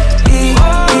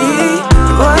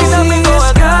 Voy sin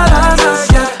escalas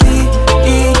hacia ti.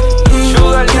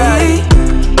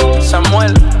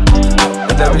 Samuel,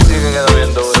 este beat sigue quedando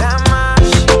bien duro.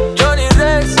 Johnny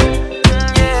Rex.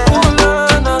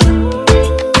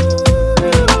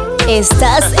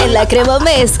 Estás en La Crema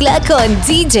Mezcla con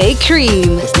DJ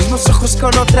Cream. Los mismos ojos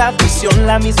con otra visión,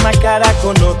 la misma cara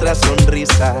con otra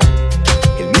sonrisa.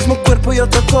 El mismo cuerpo y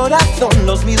otro corazón,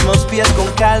 los mismos pies con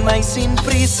calma y sin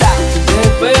prisa. Mi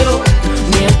pelo,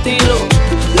 mi estilo,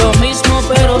 lo mismo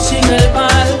pero sin el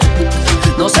mal.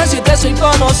 No sé si te soy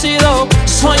conocido,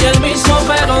 soy el mismo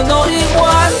pero no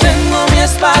igual. Tengo mi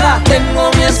espada,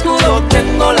 tengo mi escudo,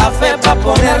 tengo la fe pa'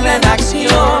 ponerla en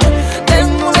acción.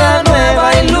 Tengo una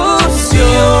nueva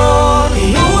ilusión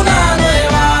y una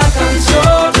nueva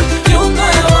canción y un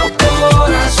nuevo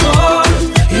corazón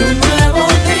y un nuevo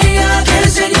día que el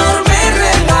Señor me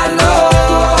regaló.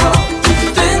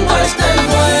 Tengo este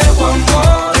nuevo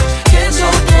amor que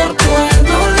soportó el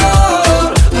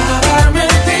dolor para darme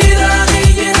vida y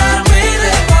llenarme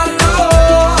de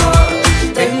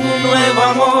valor. Tengo un nuevo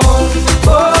amor, oh,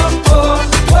 oh, oh,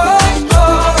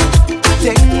 oh.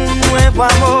 Tengo un nuevo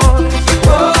amor.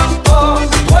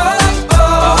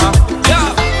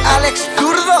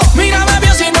 Mírame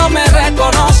bien si no me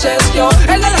reconoces yo,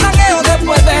 el del jangueo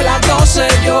después de las 12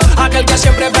 yo, aquel que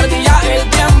siempre perdía el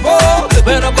tiempo,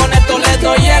 pero con esto les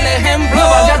doy el ejemplo.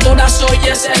 Criatura soy,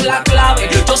 esa es la clave.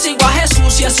 Yo sigo a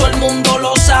Jesús y eso el mundo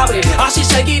lo sabe. Así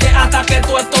seguiré hasta que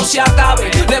todo esto se acabe.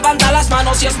 Levanta las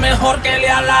manos y es mejor que le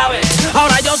alabes.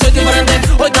 Ahora yo soy diferente,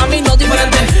 hoy camino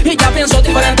diferente y ya pienso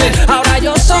diferente. Ahora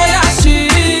yo soy así,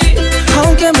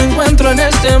 aunque me encuentro en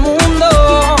este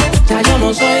mundo, ya yo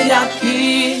no soy de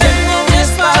aquí. Tengo mi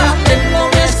espada, tengo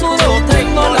mi escudo,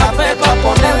 tengo la fe para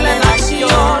ponerla en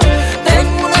acción.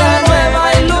 Tengo una nueva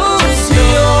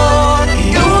ilusión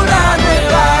y una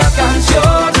nueva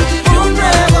canción y un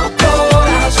nuevo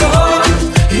corazón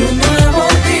y un nuevo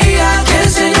día que el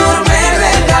Señor me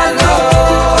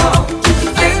regaló.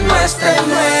 Tengo este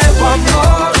nuevo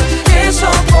amor que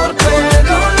soportó el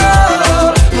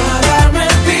dolor para darme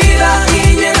vida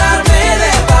y llenarme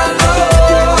de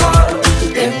valor.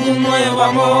 Tengo un nuevo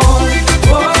amor.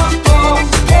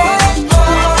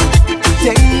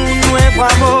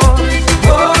 nuevo amor.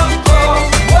 Oh, oh,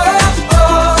 oh,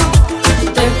 oh.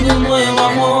 Tengo un nuevo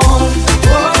amor. Oh,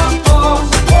 oh,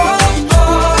 oh,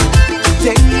 oh.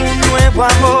 Tengo un nuevo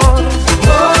amor.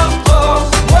 Oh, oh,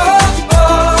 oh,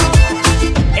 oh.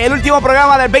 El último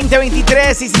programa del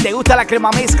 2023 y si te gusta la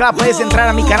crema mezcla puedes entrar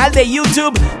a mi canal de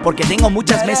YouTube porque tengo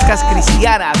muchas mezclas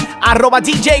cristianas.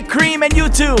 @DJ Cream en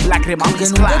YouTube, la crema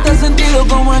mezcla. Nunca te has sentido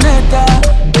como en esta.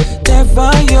 Te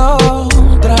falló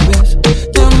otra vez,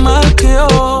 te marqué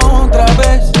otra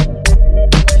vez.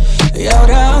 Y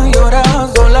ahora lloras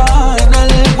sola en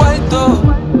el cuarto.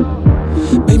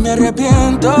 Y me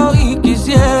arrepiento y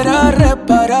quisiera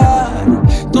reparar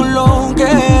todo lo que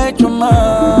he hecho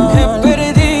mal. He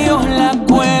perdido la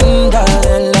cuenta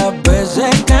de las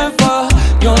veces que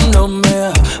yo no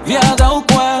me había dado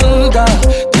cuenta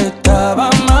que estaba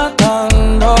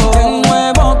matando. De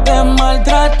nuevo te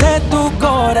maltraté, tu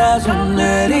corazón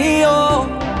herido.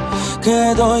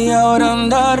 Quedó y ahora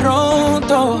anda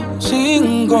roto,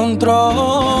 sin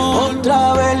control.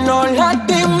 Otra vez lo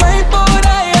lastimé y por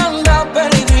ahí anda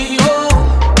perdido,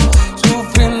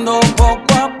 sufriendo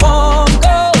poco a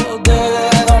poco de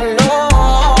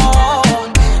dolor.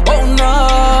 Oh na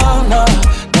na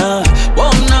na,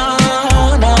 oh na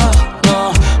na na,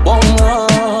 oh na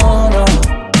na.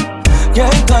 Yeah,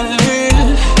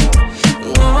 Khalil.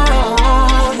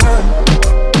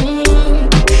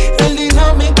 El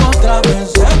dinámico otra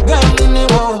vez se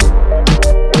ganó.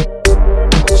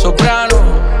 Soprano,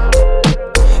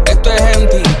 esto es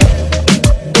empty.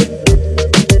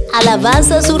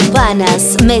 Alabanzas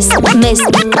urbanas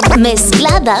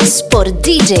mezcladas por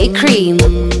DJ Cream.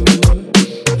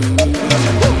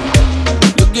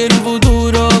 Yo quiero un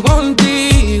futuro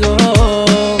contigo.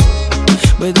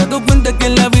 Me he dado cuenta que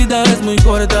la vida es muy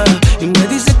corta y me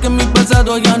dice que mi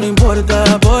pasado ya no importa.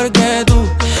 Porque tú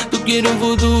quieres un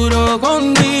futuro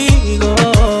conmigo.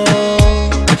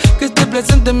 Que esté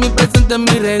presente, mi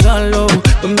regalo.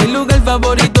 Pues mi lugar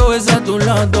favorito es a tu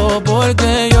lado.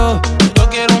 Porque yo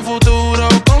quiero un futuro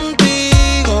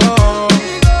contigo.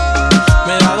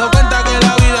 Me he dado cuenta que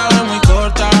la vida es muy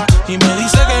corta y me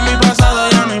dice que mi pasado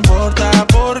ya no importa.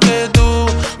 Porque tú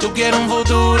quieres un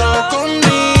futuro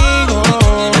conmigo.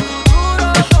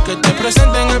 Que esté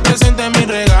presente en el presente es mi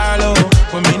regalo.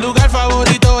 Pues mi lugar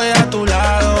favorito es a tu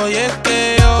lado. Y es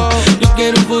que yo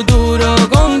quiero un futuro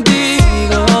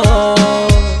contigo.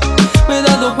 Me he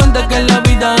dado cuenta que la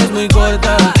vida es muy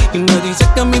corta y me dice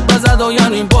que mi pasado ya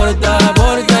no importa.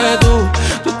 Porque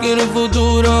tú quieres un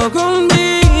futuro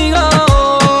conmigo.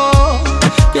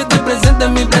 Que esté presente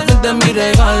en mi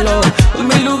regalo. Pues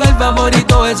mi lugar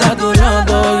favorito es a tu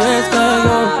lado. Y es que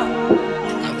yo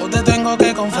algo te tengo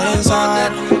que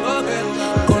confesar.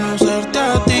 Conocerte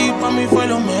a ti para mí fue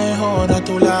lo mejor. A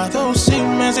tu lado sí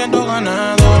me siento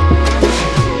ganador.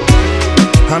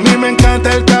 A mí me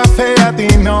encanta el café, a ti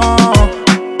no.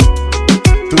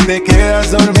 Tú te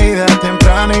quedas dormida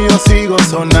temprano y yo sigo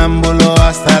sonámbulo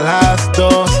hasta las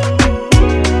 2.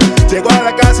 Llego a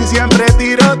la casa y siempre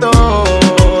tiro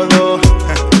todo.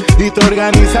 Y tú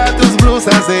organizas tus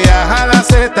blusas de A a la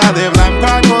Z, de blanco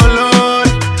a color.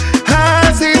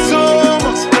 Así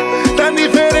somos, tan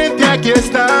diferente aquí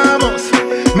estamos.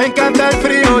 Me encanta el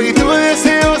frío y tus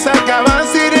deseos acaban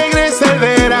si regresa el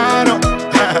verano.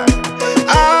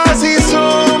 Así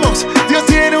somos, Dios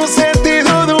tiene un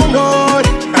sentido de humor.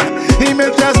 Y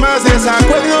mientras más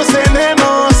desacuerdos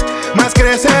tenemos, más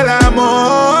crece el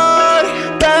amor.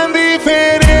 Tan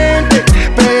diferente,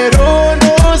 pero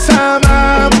nos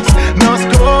amamos, nos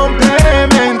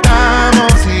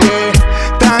complementamos, yeah.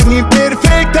 Tan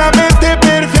imperfectamente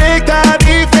perfecta,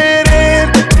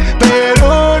 diferente,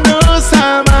 pero nos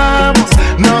amamos,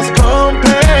 nos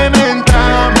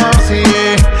complementamos,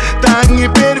 yeah. Tan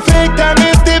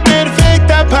imperfectamente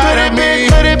perfecta para mí.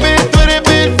 Tú eres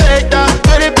perfecta,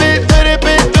 tú eres perfecta, tú eres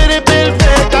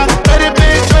perfecta,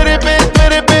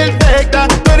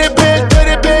 tú eres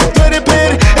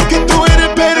es que tú eres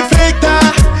perfecta.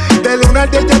 Del 1 al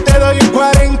 10 yo te doy un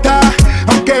 40.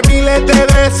 Aunque miles de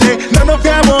veces no nos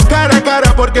veamos cara a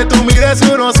cara, porque tú mides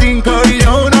 1.5 y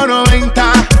yo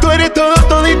 1.90. Tú eres todo,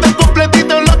 todito,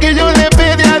 completito, lo que yo le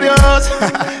pedí a Dios.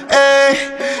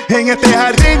 En este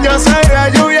jardín yo soy la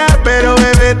lluvia, pero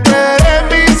bebé tú eres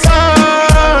mi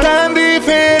sol. Tan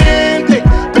diferente,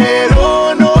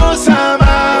 pero nos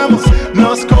amamos,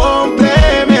 nos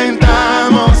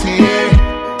complementamos,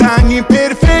 yeah. Tan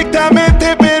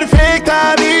imperfectamente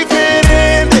perfecta,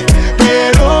 diferente,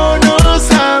 pero nos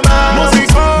amamos,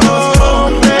 nos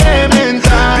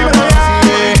complementamos,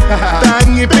 yeah.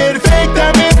 Tan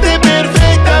imperfectamente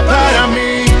perfecta para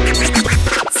mí.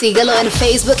 Síguelo en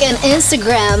Facebook e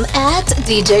Instagram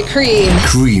 @DJ Cream.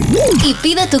 Y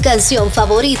pide tu canción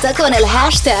favorita con el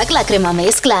hashtag La Crema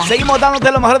Mezcla. Seguimos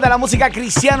dándote lo mejor de la música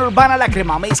cristiana urbana, La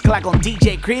Crema Mezcla con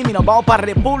DJ Cream. Y nos vamos para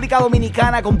República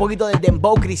Dominicana con un poquito de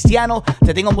dembow cristiano.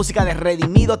 Te tengo música de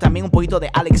Redimido, también un poquito de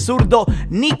Alex Zurdo,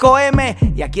 Nico M.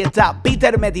 Y aquí está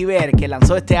Peter Metiver, que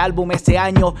lanzó este álbum este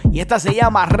año. Y esta se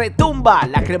llama Retumba,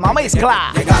 La Crema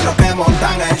Mezcla. Llegan los que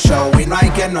montan el show y no hay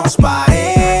quien nos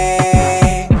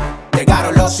pare.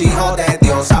 Llegaron los hijos de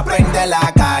Dios a prender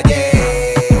la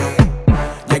calle.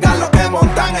 Llegan los que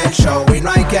montan el show y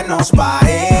no hay quien nos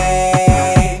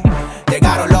pare.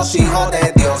 Llegaron los hijos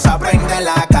de Dios a prender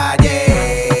la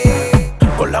calle.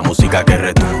 Con la música que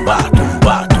retumba,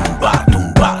 tumba, tumba,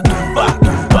 tumba, tumba,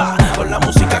 tumba. Con la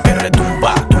música que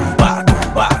retumba, tumba,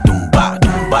 tumba, tumba,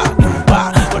 tumba,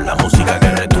 tumba. Con la música que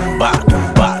retumba,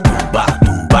 tumba, tumba,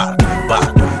 tumba, tumba,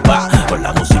 tumba. Con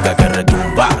la música que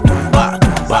retumba, tumba,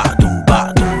 tumba,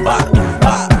 tumba, tumba,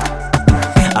 tumba.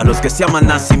 A los que se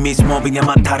aman a sí mismos vine a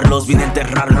matarlos, vine a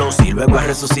enterrarlos y luego a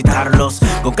resucitarlos.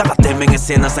 Con cada tema en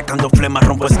escena sacando flemas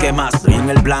rompo esquemas. Estoy en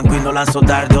el blanco y no lanzo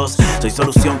dardos. Soy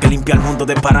solución que limpia el mundo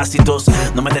de parásitos.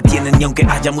 No me detienen ni aunque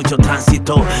haya mucho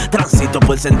tránsito. Transito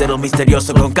por el sendero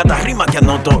misterioso con cada rima que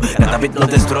anoto. Cada beat lo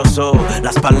destrozo.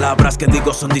 Las palabras que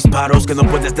digo son disparos que no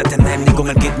puedes detener ni con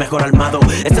el kit mejor armado.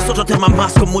 Este es otro tema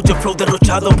más con mucho flow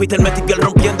derrochado. Peter Metiver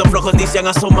rompiendo flojos ni se han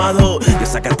asomado. Yo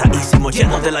sacatadísimo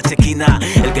lleno de la chequina.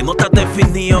 El que no está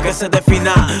definido que se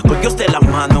defina. Porque Dios de la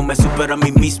mano me supero a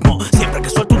mí mismo. Siempre que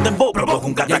suelto un dembow provoco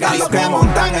un cataclismo. Llegan los que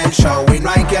montan el show y no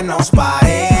hay quien nos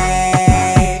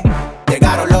pare.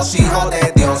 Llegaron los hijos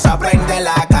de Dios a prender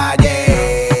la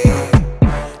calle.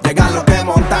 Llegan los que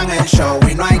montan el show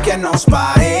y no hay quien nos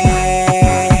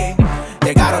pare.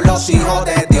 Llegaron los hijos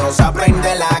de Dios a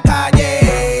prender la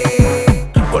calle.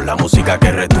 Con la música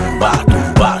que retumba,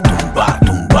 tumba, tumba,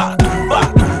 tumba, tumba,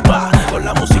 tumba. Con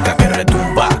la música que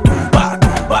retumba, tumba,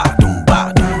 tumba,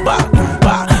 tumba, tumba,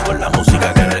 tumba. Con la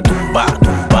música que retumba,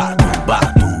 tumba, tumba,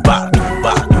 tumba,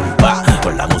 tumba, tumba.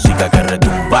 Con la música que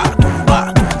retumba,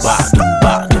 tumba, tumba,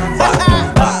 tumba, tumba,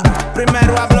 tumba.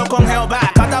 Primero hablo con Jehová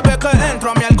cada vez que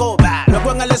entro a mi alcoba.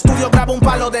 Luego en el estudio grabo un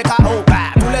palo de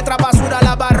caoba. Tu letra basura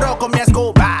la barro con mi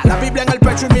escoba. La Biblia en el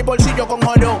pecho y mi bolsillo con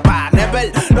joroba.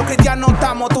 Never, los cristianos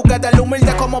estamos, tú que del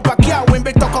humilde como Pacquiao,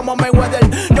 invicto como Mayweather.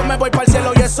 Yo me voy para el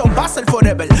cielo y eso va a ser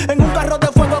forever. En un carro de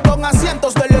fuego con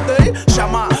asientos de leather.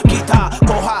 Llama, quita,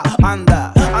 coja,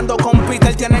 anda. Ando con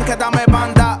Peter, tienen que darme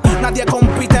banda. Nadie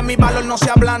compite, mi valor no se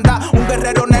ablanda. Un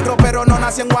guerrero negro pero no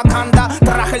nací en Wakanda.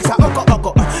 Traje el saoco,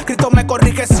 oco. Cristo me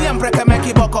corrige siempre que me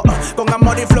equivoco. Con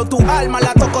amor y flow tu alma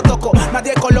la toco, toco.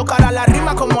 Nadie colocará la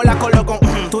rima como la coloco.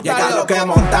 Llegan los que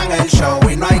montan el show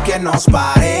y no hay quien nos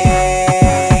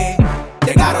pare.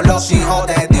 Llegaron los hijos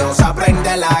de Dios a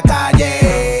prender la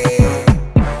calle.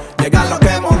 Llegan los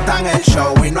que montan el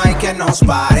show y no hay quien nos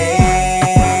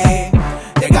pare.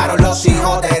 Llegaron los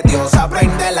hijos de Dios a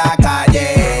prender la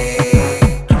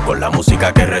calle. Con la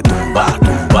música que retumba,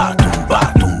 tumba,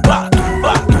 tumba, tumba,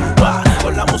 tumba, tumba.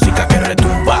 Con la música que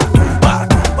retumba, tumba,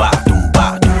 tumba,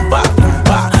 tumba, tumba,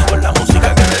 tumba. Con la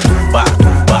música que retumba,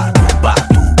 tumba, tumba,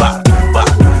 tumba, tumba,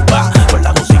 tumba. Con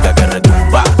la música que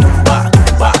retumba, tumba,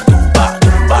 tumba, tumba,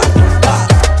 tumba, tumba.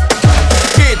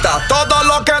 Quita todo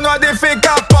lo que no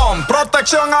edifica, pon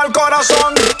protección al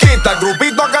corazón. Quita el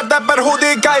grupito que te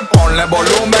perjudica y ponle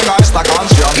volumen a esta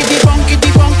canción. Kitty pon,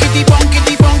 kitty pon, kitty pon,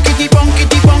 kitty pon, kitty pon,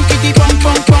 kitty pon, kitty pon,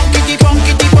 pon, pon, kitty pon,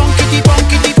 kitty pon, kitty pon,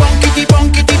 kitty pon, kitty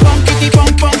pon, kitty pon, kitty pon,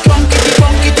 pon, pon, kitty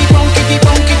pon, kitty pon, kitty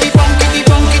pon, kitty pon, kitty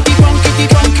pon, kitty pon, kitty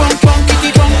pon, pon, pon,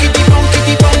 kitty pon, kitty pon,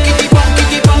 kitty pon, kitty pon,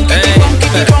 kitty pon,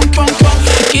 kitty pon, pon, pon.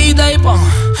 Quita y pon,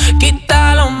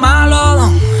 quita lo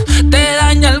malo, te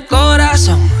daña el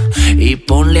corazón y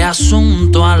ponle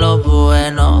asunto a lo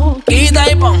bueno. Quita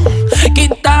y pon,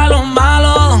 quita lo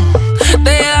malo,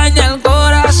 te daña el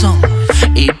corazón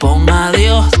y pon a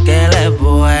Dios que Él es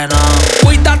bueno.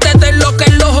 Cuídate de lo que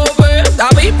el ojo ve.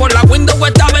 David por la window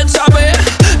esta vez sabe.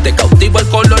 Te cautiva el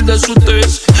color de su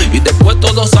tez y después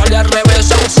todo sale al revés.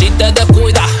 Si te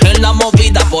descuidas en la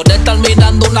movida por estar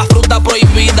mirando una fruta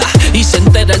prohibida y se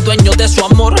entera el dueño de su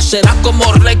amor, serás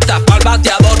como recta para el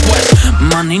bateador. Pues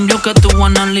manín, yo que tú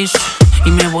analizo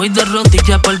y me voy de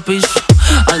rodillas para el piso.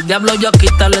 Al diablo ya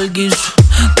quítale el guiso,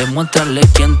 demuéstrale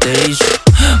quién te hizo.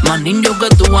 Manín, yo que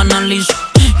tú analizo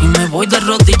y me voy de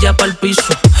rodillas para el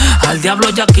piso. Al diablo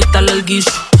ya quítale el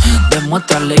guiso,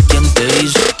 demuéstrale quién te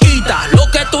hizo. Quita lo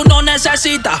que tú no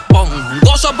necesitas, pon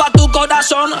gozo pa' tu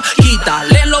corazón.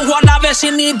 Quítale el ojo a la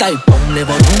vecinita y ponle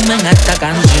volumen a esta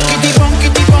canción. Kitty pon,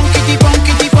 kitty pon, kitty pon,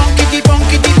 kitty pon, kitty pon,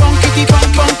 kitty pon, kitty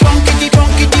pon, pon, pon, kitty pon,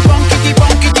 kitty pon, kitty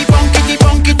pon, kitty pon, kitty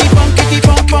pon, kitty pon, kitty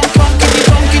pon, pon,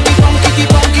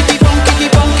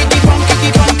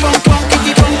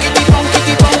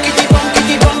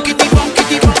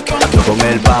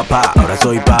 papá, ahora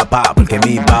soy papá, porque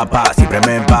mi papá siempre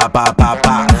me empapa,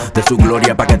 papá. De su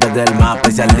gloria pa' que te dé el mapa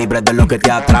y seas libre de lo que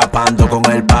te atrapando con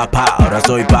el papá. Ahora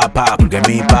soy papá, porque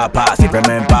mi papá siempre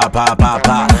me empapa,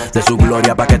 papá. De su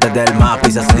gloria pa' que te dé el mapa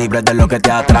y seas libre de lo que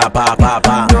te atrapa,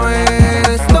 papá. No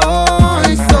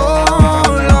estoy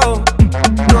solo,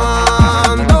 no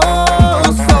ando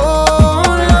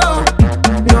solo,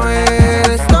 no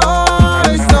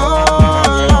estoy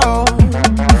solo.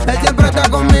 Él siempre está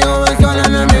conmigo, venció al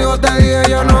enemigo, te dije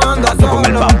yo no ando solo. Con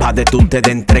el papá de tú te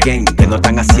entreguen, que no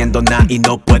están haciendo nada y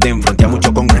no pueden. Frontea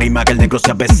mucho con rima, que el negro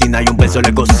se avecina y un beso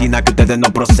le cocina, que ustedes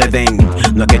no proceden.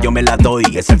 No es que yo me la doy,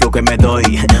 es el flow que me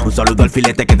doy. Un saludo al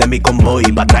filete que de mi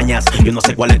convoy. Batrañas, yo no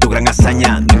sé cuál es tu gran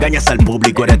hazaña. No engañas al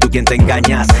público, eres tú quien te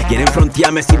engañas. Quieren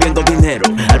frontearme sirviendo dinero,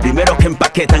 al primero que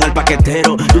empaquetan al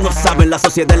paquetero. Tú no sabes la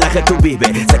sociedad en la que tú vives.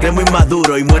 Se creen muy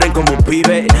maduros y mueren como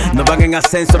pibes. No van en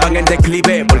ascenso, van en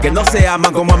declive, porque no se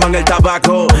aman como aman el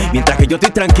tabaco. Mientras que yo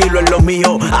estoy tranquilo en lo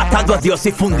mío, atado a Dios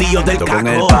y fundido del caco. Con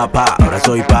el papá, ahora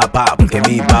soy papá, porque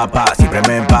mi papá siempre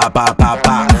me empapa,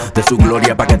 papá. De su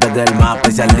gloria pa' que te dé el mapa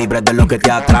y seas libre de lo que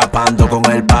te atrapando con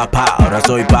el papá. Ahora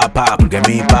soy papá, porque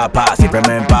mi papá siempre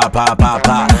me empapa,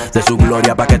 papá. De su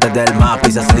gloria pa' que te dé el mapa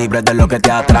y seas libre de lo que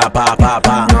te atrapa,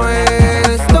 papá. No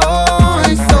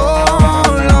estoy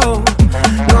solo,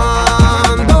 no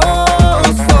ando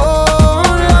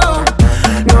solo,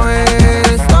 no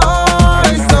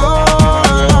estoy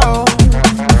solo.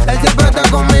 Él siempre está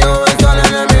conmigo, venció al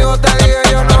enemigo, te dije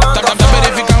yo no ando solo.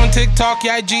 Verificado en TikTok y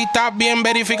IG, está bien.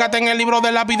 Verifícate en el libro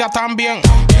de la vida también.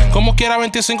 Como quiera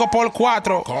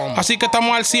 25x4, así que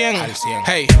estamos al 100.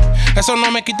 Hey, eso no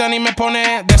me quita ni me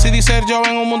pone. Decidí ser yo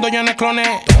en un mundo lleno de clones.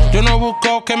 Yo no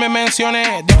busco que me mencione,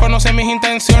 Dios conoce mis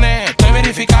intenciones. Estoy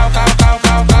verificado,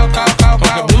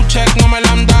 porque blue check no me lo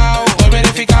han dado. Estoy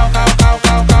verificado,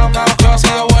 yo he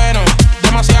sido bueno,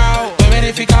 demasiado. Estoy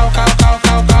verificado,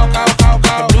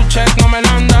 blue check no me lo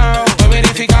han dado. Estoy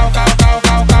verificado,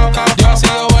 yo he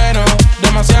sido bueno,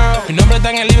 demasiado. Mi nombre está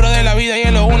en el libro de la vida y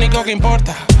es lo único que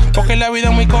importa, porque la vida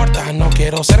es muy corta. No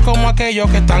quiero ser como aquellos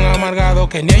que están amargados,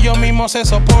 que ni ellos mismos se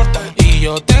soportan. Y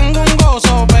yo tengo un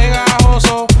gozo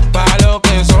pegajoso, para los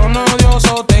que son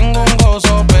odiosos. Tengo un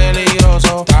gozo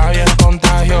peligroso, está bien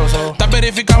contagioso. Estás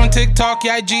verificado en TikTok y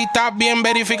IG, está bien.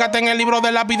 Verifícate en el libro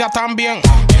de la vida también.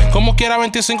 Como quiera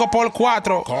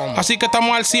 25x4, así que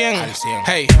estamos al 100.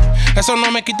 Hey, eso no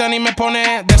me quita ni me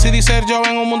pone. Decidí ser yo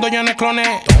en un mundo lleno de clones.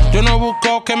 Yo no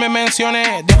busco que me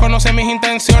mencione, Dios conoce mis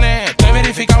intenciones. Estoy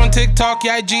verificado en TikTok y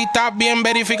IG, está bien.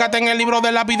 Verifícate en el libro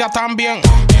de la vida también.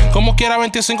 Como quiera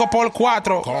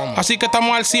 25x4, así que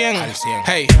estamos al 100.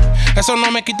 Hey, eso no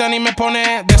me quita ni me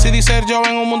pone. Decidí ser yo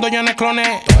en un mundo lleno de clones.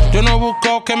 Yo no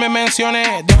busco que me mencione,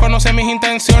 Dios conoce mis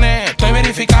intenciones. Estoy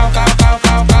verificado,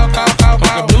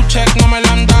 porque blue check no me lo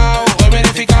han dado. Estoy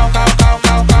verificado,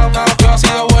 yo he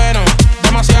sido bueno,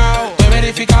 demasiado. Estoy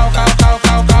verificado,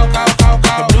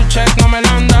 porque blue check no me lo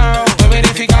han dado. Estoy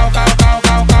verificado,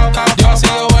 yo he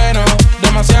sido bueno,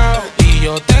 demasiado. Y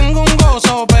yo tengo un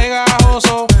gozo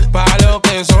pegajoso, para los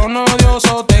que son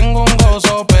odiosos. Tengo un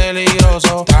gozo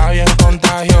peligroso, está bien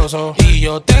contagioso. Y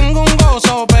yo tengo un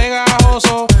gozo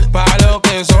pegajoso, para los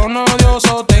que son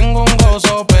odiosos. Tengo un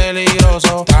gozo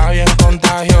peligroso, está bien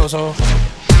contagioso.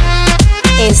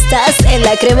 Estás en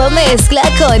la Crema Mezcla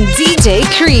con DJ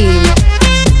Cream.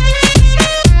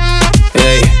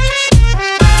 Hey,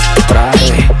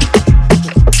 trae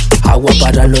agua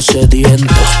para los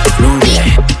sedientos. Fluye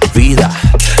vida,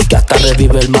 que hasta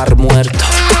revive el mar muerto.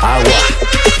 Agua,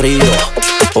 río,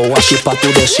 oasis pa'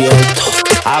 tu desierto.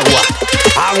 Agua.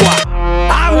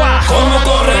 Como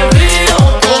corre el río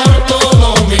por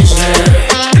todo mi ser.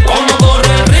 Como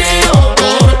corre el río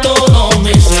por todo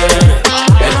mi ser.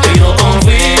 Es que yo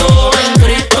confío en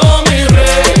Cristo mi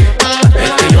rey.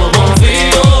 Es que yo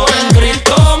confío en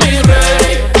Cristo mi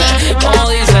rey. Como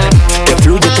dice, que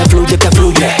fluye, que fluye, que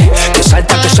fluye. Que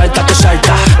salta, que salta, que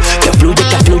salta. Que fluye,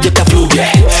 que fluye, que fluye.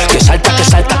 Que salta, que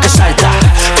salta, que salta.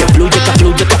 Que fluye, que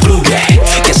fluye, que fluye.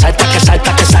 Que salta, que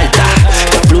salta, que salta.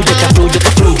 Que fluye, que fluye,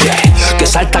 que fluye. Que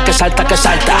salta, que salta, que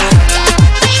salta.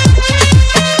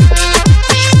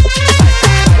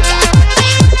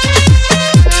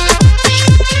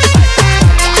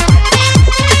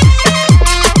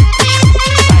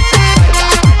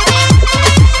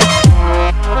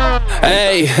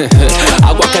 Ey,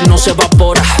 agua que no se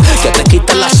evapora, que te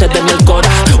quita la sed en el cora.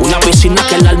 Una piscina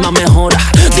que el alma mejora,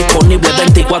 disponible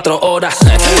 24 horas.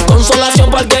 Consolación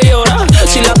para el que llora,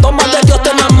 si la tomas de Dios te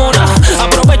enamora.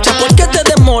 Aprovecha porque te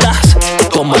demoras,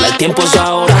 tómala, el tiempo es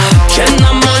ahora.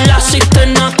 Llenamos la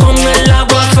cisterna con el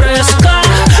agua fresca.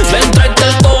 Ven, tráete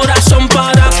el corazón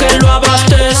para que lo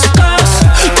abastezcas.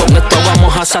 Con esto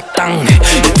vamos a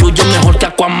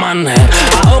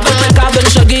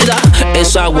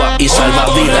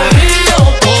salvavidas.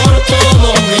 Por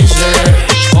todo mi ser,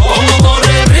 como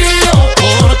corre el río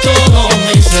por todo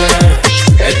mi ser.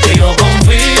 Es que yo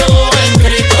confío en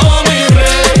Cristo mi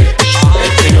Rey.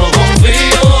 Es que yo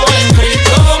confío en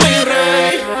Cristo mi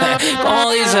Rey.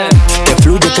 ¿Cómo dice? Que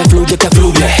fluye, que fluye, que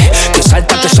fluye. Que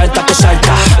salta, que salta, que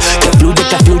salta. Que fluye,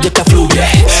 que fluye, que fluye.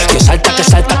 Que salta, que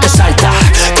salta, que salta.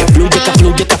 Que fluye, que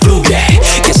fluye, que fluye.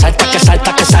 Que salta, que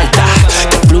salta, que salta.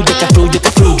 Que fluye, que fluye,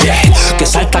 que fluye. Que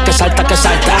salta, que salta, que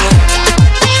salta.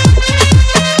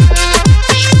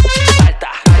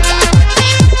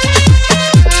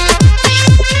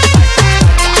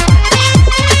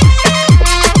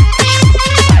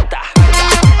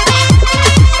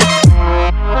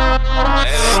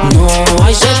 No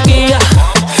hay sequía,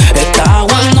 esta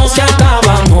agua no se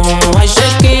acaba. No hay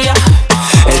sequía,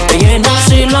 Él te llena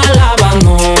si lo alaba.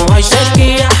 No hay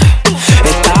sequía,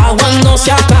 esta agua no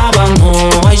se acaba.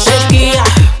 No hay sequía,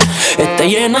 Él te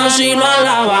llena si lo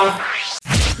alaba.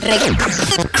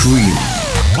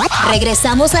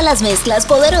 Regresamos a las mezclas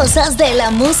poderosas de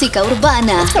la música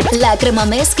urbana. La Crema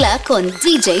Mezcla con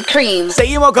DJ Cream.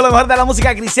 Seguimos con lo mejor de la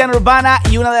música cristiana urbana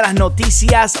y una de las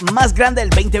noticias más grandes del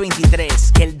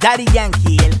 2023, que el Daddy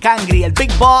Yankee, el Cangri, el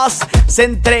Big Boss se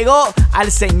entregó al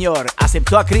Señor,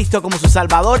 aceptó a Cristo como su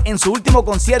Salvador en su último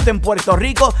concierto en Puerto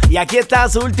Rico y aquí está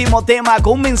su último tema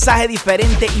con un mensaje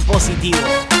diferente y positivo.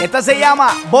 Esta se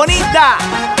llama Bonita,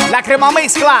 la Crema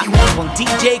Mezcla con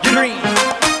DJ Cream.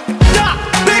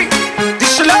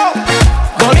 Díselo.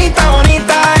 Bonita,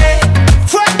 bonita,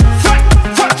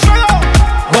 fuego.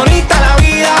 Bonita la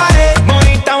vida,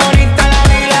 bonita, bonita la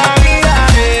vida,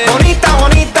 bonita,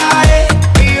 bonita,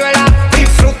 vívela,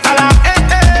 disfrútala,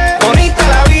 bonita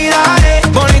la vida,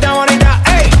 bonita, bonita,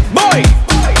 voy.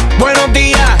 Buenos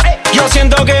días, yo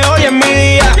siento que hoy es mi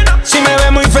día. Si me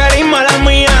ve muy feliz, mala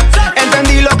mía.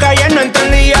 Entendí lo que ayer no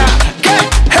entendía.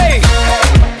 Hey,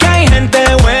 que hay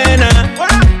gente buena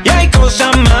y hay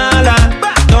cosas malas.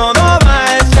 Todo va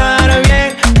a estar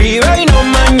bien, vive y no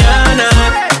mañana.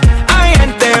 Hay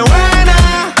gente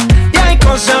buena y hay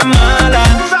cosas malas.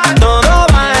 Todo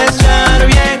va a estar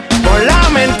bien, con la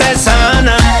mente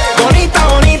sana. Bonita,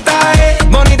 bonita,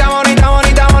 bonita, bonita,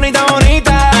 bonita, bonita,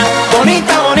 bonita.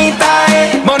 Bonita, bonita,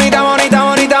 bonita, bonita,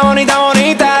 bonita, bonita,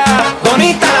 bonita.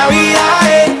 Bonita la vida,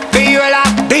 vívela,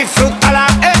 disfrútala,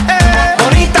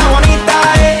 bonita, bonita,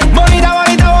 bonita,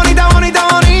 bonita, bonita, bonita,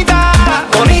 bonita.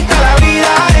 Bonita la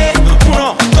vida,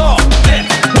 1, 2, 3,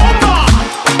 ¡bomba!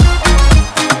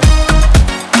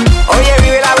 Oye,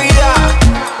 vive la vida,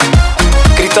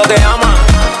 Cristo te ama.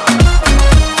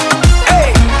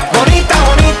 Ey, bonita,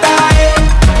 bonita,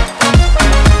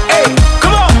 ey,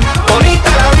 come on. Bonita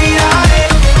la vida,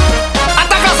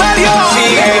 ataca serio.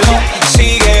 Síguelo,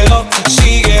 síguelo,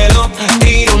 síguelo.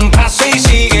 Tira un paso y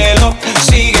síguelo,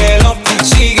 síguelo,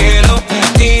 síguelo.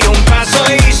 Tira un paso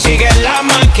y sigue la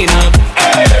máquina.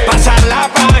 Pasa la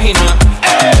página,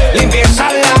 limpia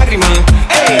esas lágrimas.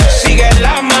 Sigue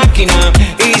la máquina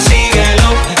y síguelo,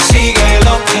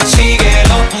 síguelo,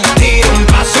 síguelo. Tira un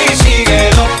paso y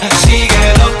síguelo,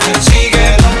 síguelo,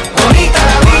 síguelo. Bonita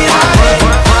la vida.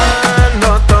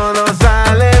 Cuando todo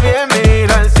sale bien,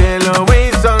 miro al cielo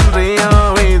y sonrío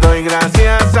y doy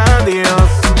gracias a Dios.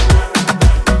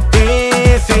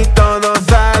 Y si todo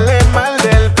sale mal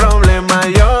del problema,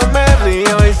 yo me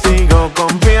río y sigo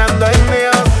confiando en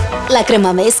Dios. La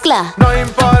Crema Mezcla. No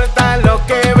importa lo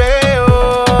que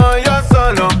veo, yo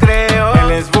solo creo.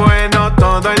 Él es bueno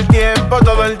todo el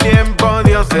tiempo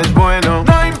Dios es bueno.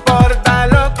 No importa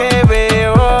lo que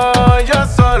veo, yo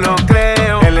solo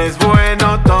creo. Él es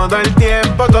bueno todo el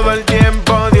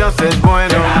tiempo Dios es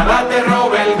bueno. Que nada te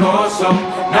robe el gozo,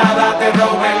 nada te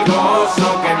robe el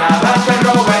gozo. Que nada te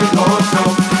robe el gozo,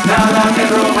 nada te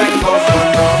robe el gozo,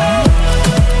 no.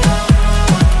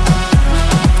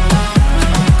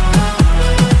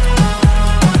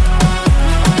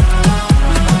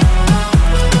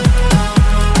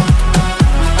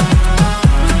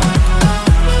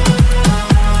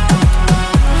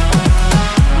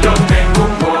 Yo tengo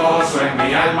un gozo en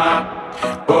mi alma,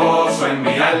 gozo en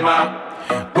mi alma,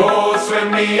 gozo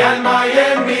en mi alma y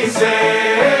en mi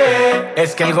ser.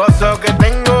 Es que el gozo que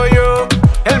tengo yo,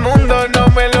 el mundo no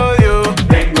me lo dio.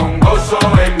 Tengo un gozo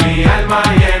en mi alma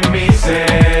y en mi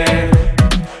ser.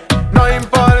 No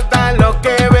importa lo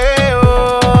que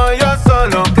veo, yo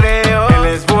solo creo. Él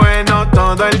es bueno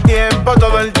todo el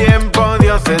tiempo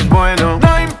Dios es bueno.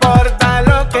 No importa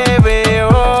lo que veo,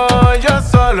 yo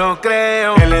solo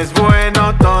creo. Él es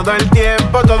bueno todo el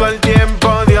tiempo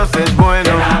Dios es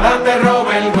bueno. Que nada te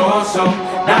robe el gozo,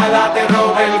 nada te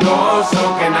robe el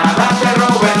gozo. Que nada te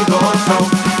robe el gozo,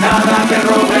 nada te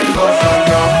robe el gozo,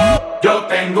 no. Yo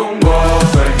tengo un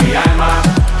gozo en mi alma.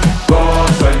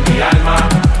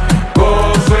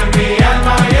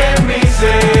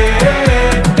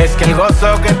 El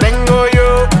gozo que tengo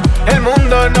yo, el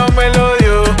mundo no me lo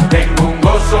dio. Tengo un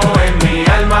gozo en mi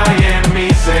alma y en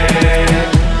mi ser.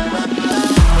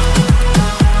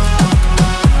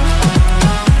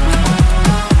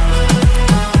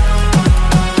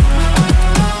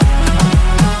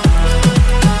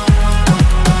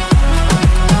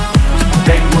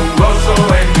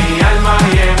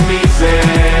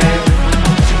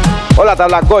 Hola, te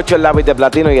habla Gocho, el lápiz de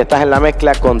platino y estás en la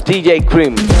mezcla con DJ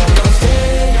Crema.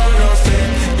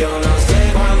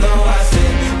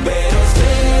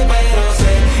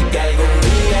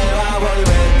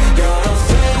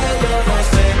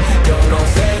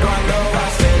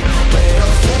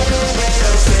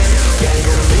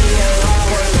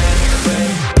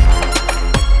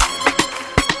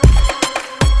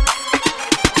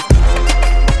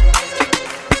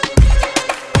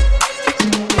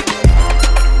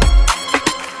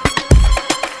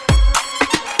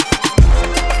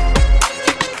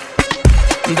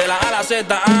 De la A a la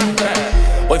Z,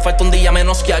 hoy falta un día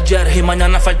menos que ayer y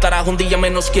mañana faltará un día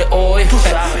menos que hoy.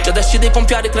 Yo decidí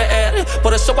confiar y creer,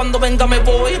 por eso cuando venga me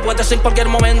voy. Puede ser en cualquier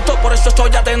momento, por eso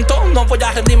estoy atento. No voy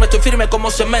a rendirme, estoy firme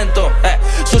como cemento.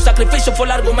 Su sacrificio fue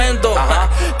el argumento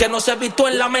que no se evitó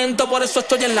el lamento. Por eso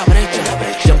estoy en la brecha.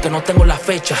 Y aunque no tengo la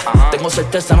fecha, tengo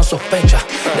certeza, no sospecha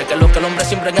de que lo que el hombre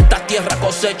siembra en esta tierra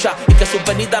cosecha y que su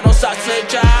venida nos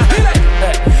acecha.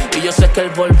 Y yo sé que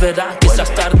él volverá,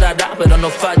 quizás tardará, pero no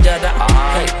fallará.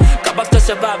 Capaz que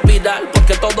se va a virar,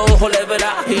 porque todo ojo le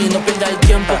verá. Y no pierda el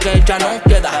tiempo que ya no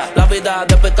queda. La vida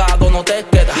de pecado no te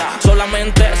queda.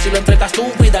 Solamente si le entregas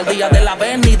tu vida el día de la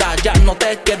venida, ya no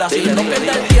te queda. Si no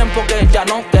pierda el tiempo que ya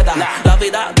no queda. La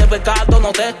vida de pecado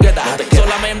no te queda.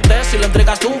 Solamente si le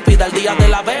entregas tu vida el día de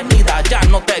la venida, ya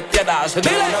no te quedas. Dile.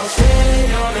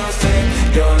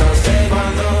 Yo no sé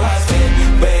cuándo va a ser,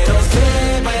 pero sé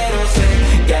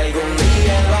que algún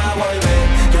día va a volver.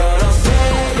 Yo no sé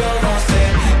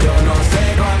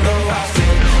cuándo va a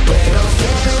ser, pero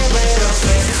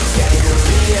sé que algún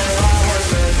día va a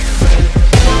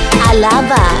volver.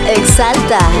 Alaba,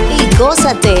 exalta y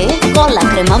gózate con la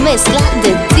crema mezcla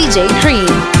de DJ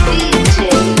Crema.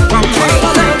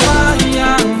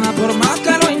 Por más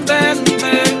que lo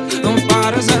intente, no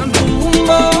pares el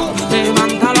rumbo.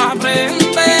 Levanta la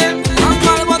frente,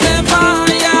 cuando algo te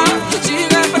falla,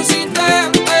 sigue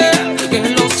persistente. Que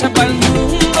lo sepa el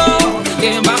mundo,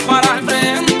 que va para el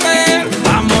frente.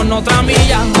 Vámonos otra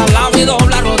milla, al lado y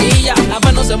dobla rodilla. La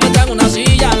fe no se muestra en una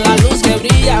silla, la luz que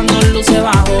brilla no luce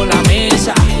bajo la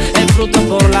mesa. El fruto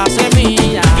por la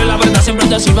semilla, que la verdad siempre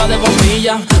te sirva de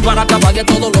bombilla para acabar de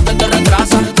todo lo que te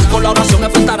retrasa. Con la oración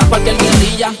enfrentarás cualquier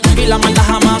guerrilla y la maldad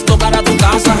jamás tocará tu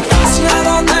casa. Hacia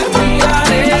donde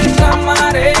miraré,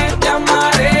 llamaré,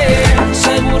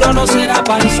 seguro no será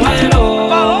para el suelo.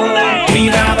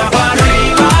 Mirada para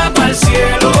arriba, para el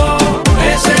cielo,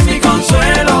 ese es mi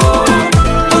consuelo.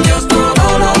 Con Dios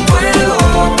todo lo puedo,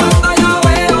 cuando yo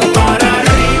veo. Para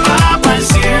arriba, para el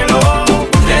cielo,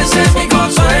 ese es mi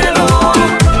consuelo.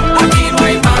 Aquí no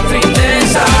hay más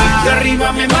tristeza, de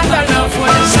arriba me manda la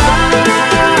fuerza.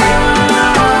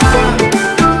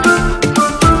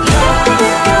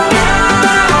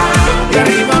 De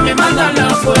arriba me manda la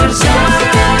fuerza.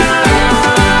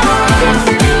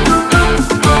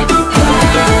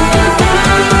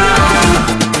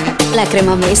 La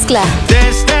crema mezcla.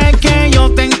 Desde que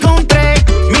yo te encontré,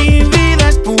 mi vida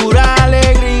es pura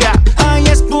alegría. Ay,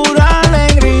 es pura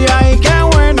alegría y qué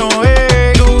bueno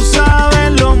es. Tú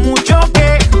sabes lo mucho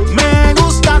que me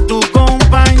gusta tu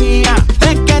compañía.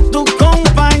 Es que tu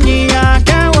compañía,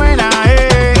 qué buena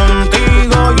es.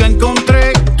 Contigo yo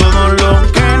encontré todo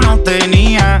lo que no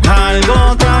tenía.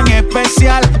 Algo tan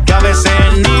especial que a veces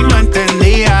ni lo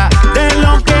entendía. De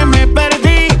lo que me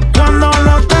perdí cuando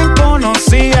no te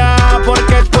conocía.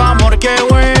 Porque tu amor qué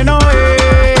bueno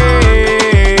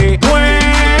es.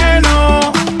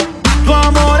 Bueno, tu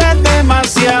amor es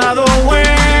demasiado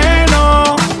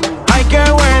bueno. Ay, qué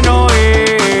bueno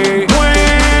es.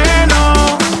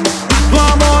 Bueno, tu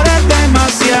amor es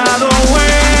demasiado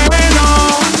bueno.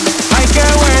 Ay, qué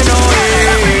bueno es.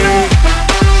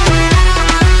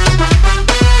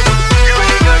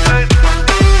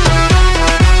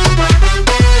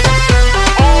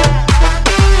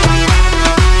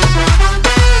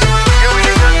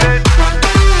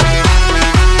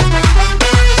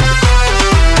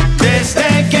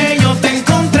 Desde que yo te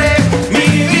encontré,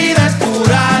 mi vida es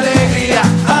pura alegría.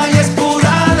 Ay, es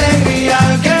pura alegría,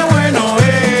 qué bueno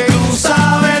es. Tú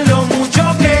sabes lo mucho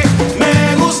que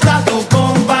me gusta tu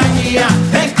compañía.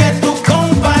 Es que tu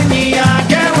compañía,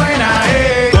 qué buena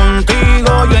es.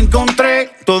 Contigo yo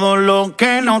encontré todo lo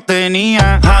que no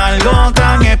tenía. Algo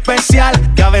tan especial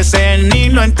que a veces ni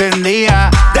lo entendía.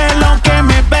 De lo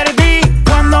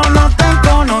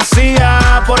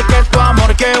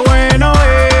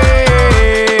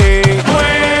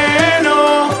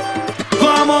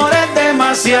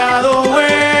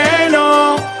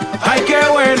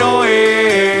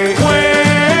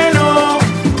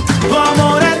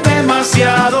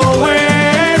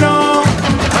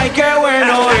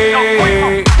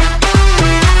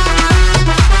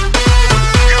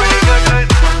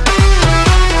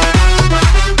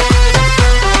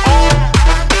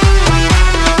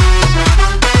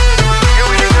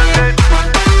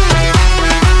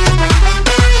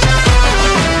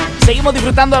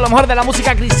disfrutando de lo mejor de la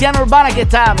música cristiana urbana. Aquí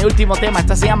está mi último tema.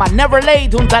 Esta se llama Never Late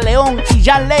junto a León y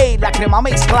Jan Ley, la Crema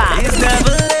Mezcla. It's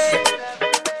never late.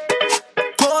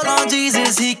 Call on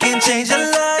Jesus, he can change your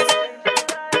life.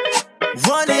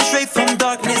 Running straight from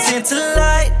darkness into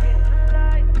light.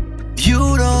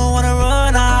 You don't wanna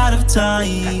run out of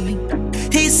time.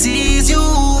 He sees you.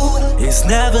 It's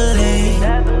never late.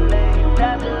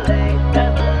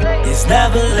 It's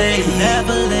never late.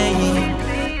 Never late.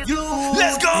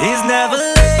 Let's go. It's never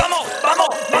late. Vamos, vamos,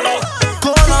 vamos.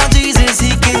 Call on Jesus,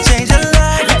 he can change your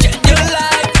life.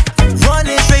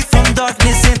 Running straight from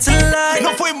darkness into light.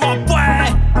 No fuimos pues.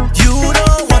 You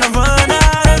don't wanna run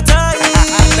out of time.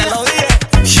 Te lo dije.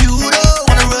 You don't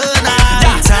wanna run out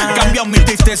of time. Cambió mi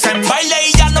tristeza en baile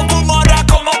y ya no fumo ahora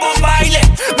como con baile.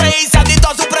 Me hice adicto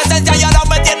a su presencia y ahora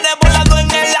me tiene volando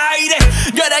en el aire.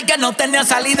 Yo era el que no tenía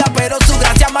salida, pero su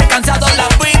gracia me ha alcanzado la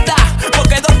vida.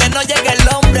 Porque donde no llega el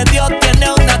hombre, Dios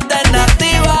tiene una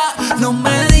alternativa. No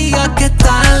me digas que es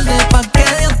tarde pa' que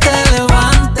Dios te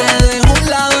levante. Deja un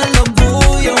lado el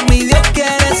orgullo, mi Dios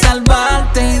quiere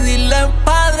salvarte. Y dile,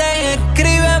 Padre,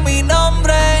 escribe mi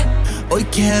nombre. Hoy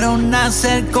quiero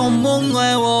nacer como un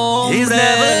nuevo hombre. It's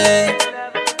never late.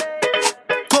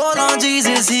 Call on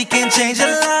Jesus, he can change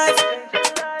your life.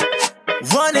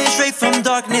 Running straight from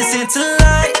darkness into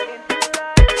light.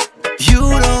 You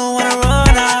don't wanna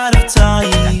run out of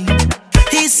time.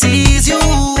 He sees you.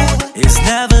 It's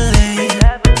never late.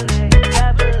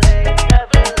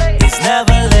 It's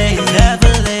never late.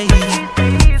 Never late.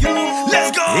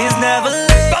 Let's go. It's never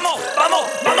late. Vamos, vamos,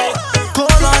 vamos.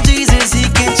 Call on Jesus, he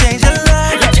can change your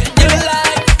life.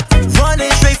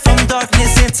 Running straight from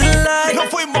darkness into light. No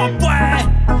fuimos pues.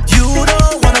 You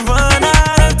don't wanna run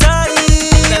out of time.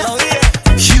 Te lo dije.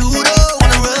 You don't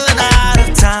wanna run out of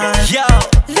time. Yo,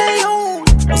 Leon,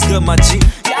 what's good, my G?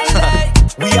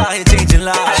 We out here changing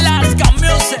lives. Alaska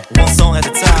music. One song at a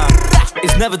time.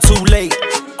 It's never too late.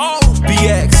 Oh,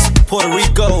 BX, Puerto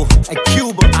Rico, and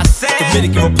Cuba. I said.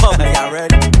 Dominican Republic. Y'all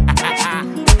ready?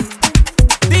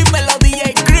 Dímelo,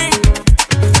 DJ Cream.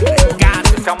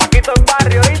 Chamaquito del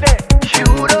barrio, ¿oíste? You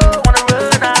don't wanna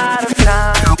run out of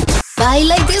time.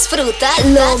 Baila y disfruta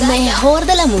lo mejor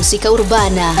de la música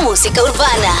urbana. Música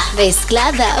urbana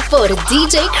mezclada por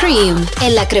DJ Cream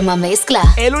en la Crema Mezcla.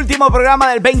 El último programa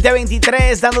del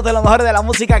 2023, dándote lo mejor de la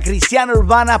música cristiana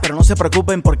urbana. Pero no se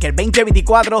preocupen porque el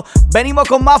 2024 venimos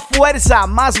con más fuerza,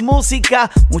 más música,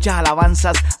 muchas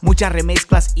alabanzas, muchas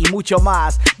remezclas y mucho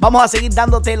más. Vamos a seguir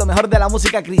dándote lo mejor de la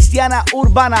música cristiana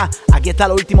urbana. Aquí está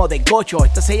lo último de Gocho.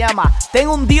 Este se llama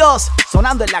Tengo un Dios,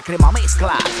 sonando en la Crema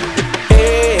Mezcla.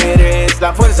 Eres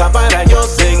la fuerza para yo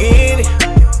seguir,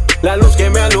 la luz que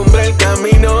me alumbra el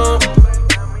camino.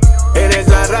 Eres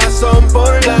la razón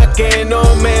por la que no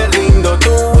me rindo.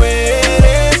 Tú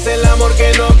eres el amor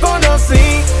que no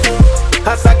conocí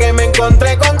hasta que me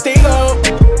encontré contigo.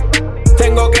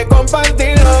 Tengo que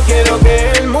compartirlo, quiero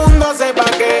que el mundo sepa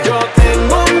que yo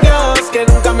tengo un Dios que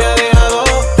nunca me ha dejado.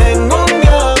 Tengo un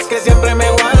Dios que siempre me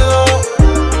guardó,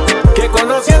 que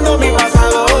conociendo mi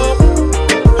pasado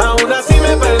aún así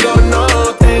me perdonó.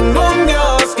 Tengo un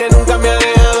Dios que nunca me ha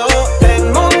dejado.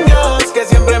 Tengo un Dios que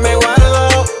siempre me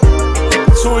guardó.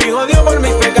 Su hijo dio por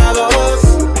mis pecados,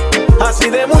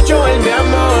 así de mucho él me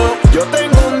amó. Yo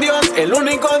tengo un Dios, el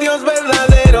único Dios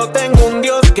verdadero. Tengo un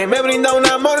Dios que me brinda un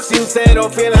amor sincero,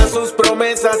 fiel a sus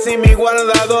promesas y mi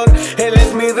guardador. Él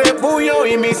es mi refugio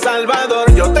y mi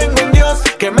salvador. Yo tengo un Dios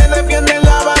que me defiende en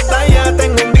la batalla.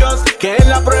 Tengo un Dios que en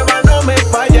la prueba no me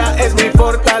falla. Es mi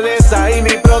fortaleza y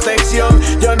mi protección.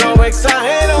 Yo no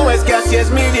exagero, es que así es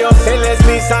mi Dios. Él es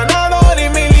mi sanador y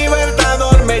mi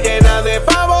libertador. Me llena de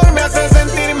favor, me hace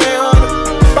sentir mejor.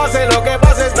 Pase lo que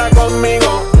pase, está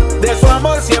conmigo. De su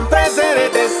amor siempre seré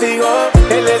testigo.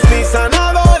 Él es mi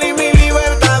sanador y mi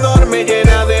libertador. Me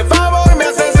llena de favor, me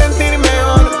hace sentir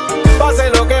mejor. Pase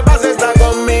lo que pase, está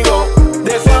conmigo.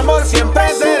 De su amor siempre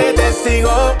seré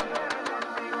testigo.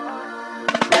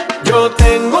 Yo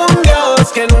tengo un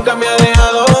Dios que nunca me ha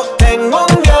dejado. Tengo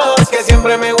un Dios que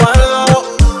siempre me guardó,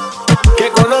 que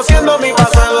conociendo mi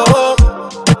pasado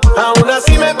aún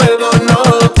así me perdonó.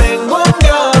 Tengo un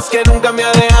Dios que nunca me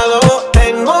ha dejado.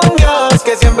 Tengo un Dios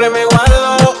que siempre me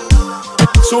guardó.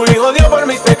 Su hijo dio por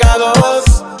mis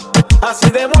pecados, así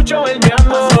de mucho él me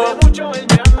amó.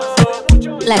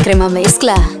 La Crema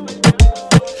Mezcla.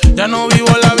 Ya no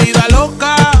vivo la vida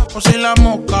loca, por si la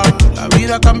mosca. La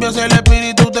vida cambia si el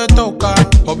espíritu te toca.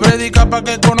 O predica pa'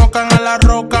 que conozcan a la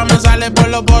roca. Me sale por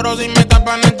los poros y me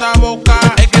tapan esta boca.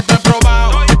 Es que estoy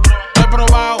probado.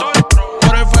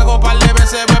 Por el fuego par de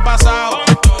veces me he pasado.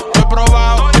 Estoy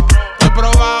probado.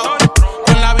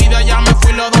 En la vida ya me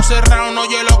fui los 12 rounds.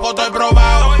 Oye loco, estoy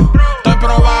probado.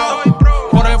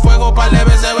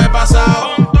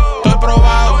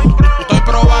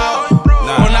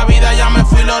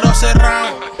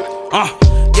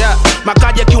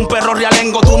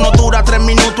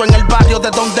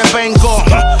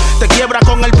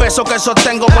 eso que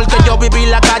sostengo, porque yo viví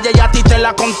la calle y a ti te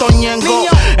la contoñengo.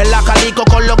 En la calico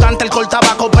con lo canta el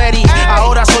cortabaco peri.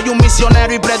 Ahora soy un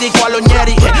misionero y predico a los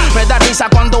ñeri. Me da risa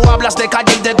cuando hablas de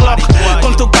calle y de Glock.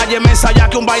 Con tu calle me ensaya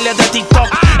que un baile de TikTok.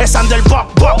 Es under pop,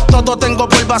 todo tengo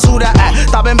por basura.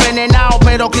 Estaba envenenado,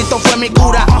 pero Cristo fue mi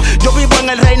cura. Yo vivo en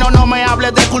el reino, no me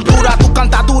hables de cultura. Tu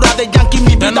cantadura de Yankee,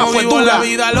 mi vida no fue vivo dura. La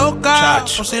vida loca,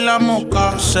 o si la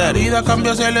moca. La vida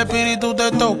cambia si el espíritu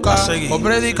te toca. O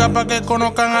predica pa' que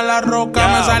conozcan a la roca.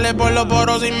 Me sale por los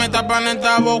poros y me tapan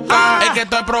esta boca. Es que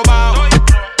estoy probado.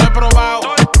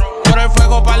 Por el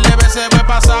fuego par de veces me he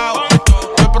pasado.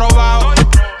 Estoy probado.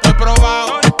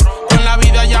 Con la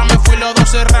vida ya me fui los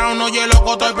 12 rounds. Oye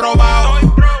loco, estoy probado.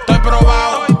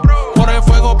 Por el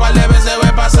fuego par de veces me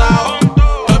he pasado.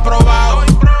 Estoy probado.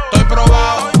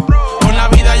 Con la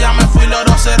vida ya me fui los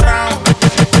 12 rounds.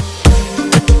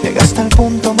 Llegué hasta el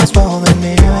punto más bajo de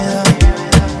mi vida.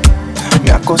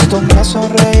 Me acostumbré a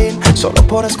sonreír solo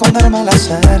por esconderme las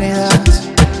heridas.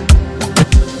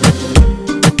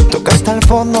 Toqué hasta el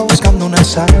fondo buscando una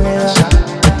salida,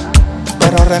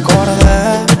 pero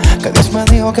recordé que Dios me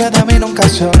dijo que de mí nunca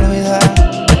se olvida.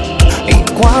 Y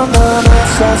cuando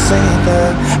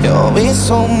necesité, yo vi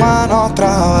su mano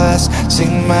otra vez,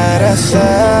 sin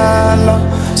merecerlo.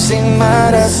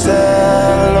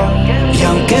 Y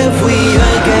aunque fui yo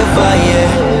el que fallé,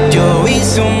 yo vi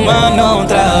su mano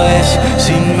otra vez,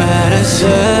 sin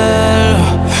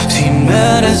merecerlo.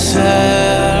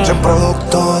 Soy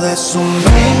producto de su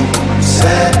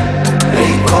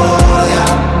misericordia.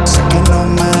 Sé que no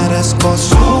merezco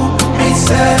su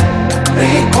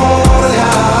misericordia,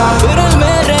 pero Él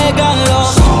me regaló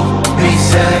su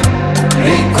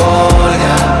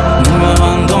misericordia. No me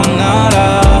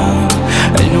abandonará,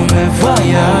 Él no me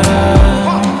fallará.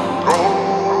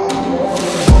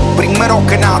 Primero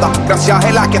que nada, gracias a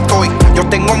Él aquí estoy. Yo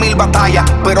tengo 1000 batallas,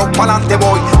 pero pa'lante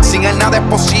voy. Sin Él nada es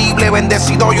posible,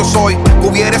 bendecido yo soy. Que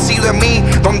hubiera sido en mí,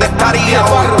 ¿dónde estaría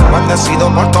hoy? Bendecido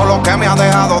por todo lo que me ha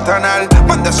dejado tener.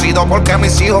 Bendecido porque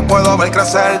mis hijos puedo ver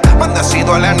crecer.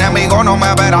 Bendecido el enemigo no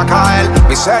me verá caer.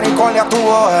 Misericordia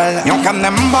tuvo Él. Y aunque ande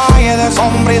en valle de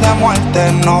sombra y de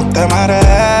muerte, no temeré.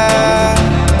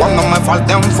 Cuando me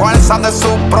falten fuerzas de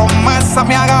su promesa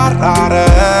me agarraré.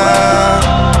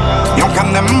 Y aunque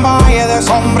ande en valle de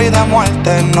sombra y de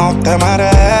muerte, no temeré.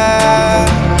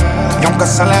 Y aunque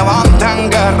se levante en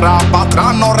guerra, para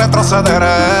atrás no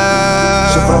retrocederé.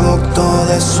 Soy producto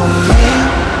de su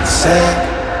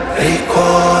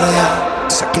misericordia.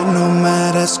 Sé que no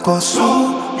merezco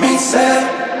su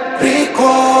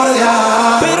misericordia,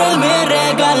 pero Él me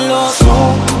regaló su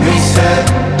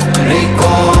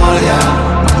misericordia.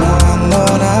 No me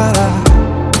abandonará,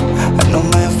 Él no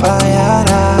me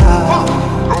fallará.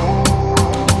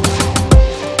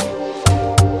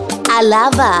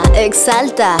 Alaba,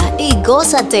 exalta y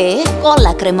gózate con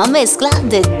la crema mezcla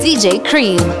de DJ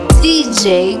Cream.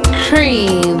 DJ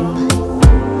Cream.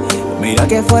 Mira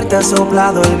qué fuerte ha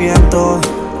soplado el viento,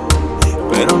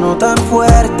 pero no tan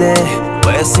fuerte,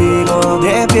 pues sigo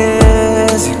de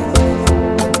pies.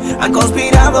 Han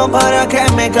conspirado para que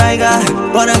me caiga,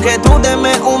 para que tú te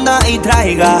me hunda y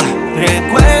traiga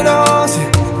recuerdos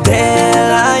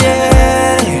del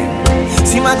ayer.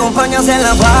 Si me acompañas en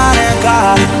la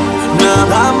barca,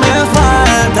 nada me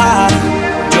falta.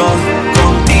 Yo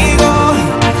contigo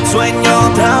sueño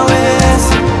otra vez.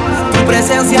 Tu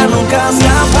presencia nunca se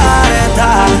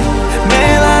aparta. Me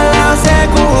da la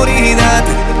seguridad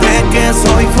de que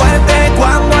soy fuerte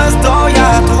cuando estoy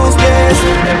a tus pies.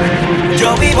 Yo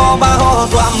vivo bajo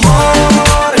tu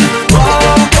amor.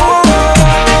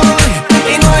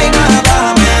 Y no hay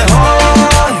nada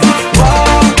mejor.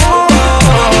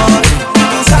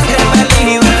 Tu sangre me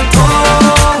libertó.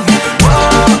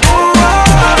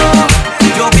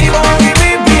 Yo vivo y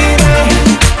viviré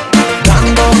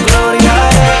dando gloria a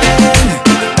Él.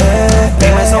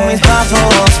 Dime son mis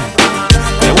pasos,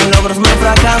 de buen logros no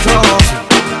fracasos.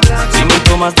 Si me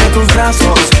tomas de tus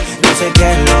brazos, yo sé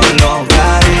que lo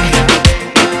lograré.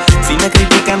 Si me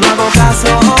critican no hago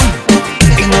caso,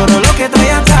 ignoro lo que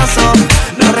trae acaso,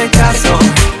 lo rechazo.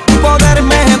 Tu poder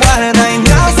me guarda y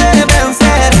me hace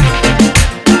vencer.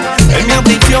 En mi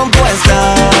aflicción tú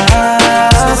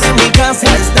estás, en mi casa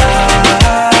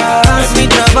estás, en mi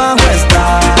trabajo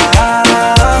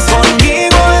estás,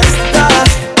 conmigo estás.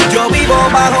 Yo vivo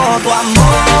bajo tu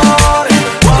amor.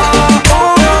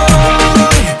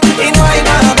 Y no hay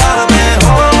nada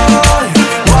mejor.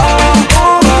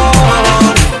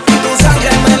 Tu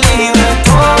sangre me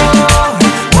libertó.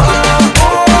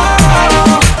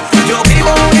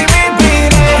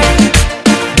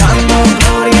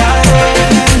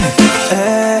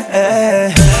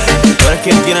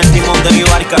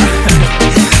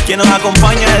 nos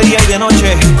acompaña de día y de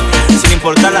noche, sin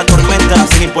importar la tormenta,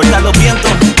 sin importar los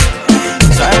vientos.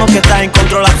 Sabemos que estás en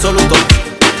control absoluto.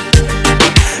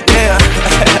 Yeah.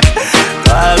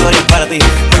 Toda la gloria es para ti.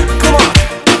 Come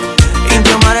on.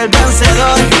 Indio Mar el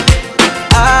vencedor.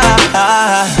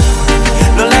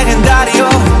 Lo legendario.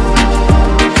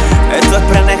 Esto es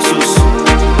Pre-Nexus.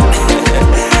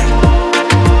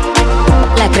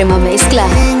 La Crema Mezcla.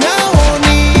 Niña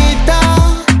bonita,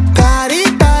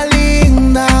 carita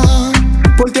linda,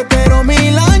 por ti espero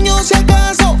 1000 años si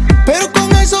acaso, pero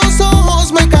con esos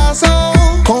ojos me caso.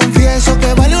 Confieso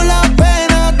que valió la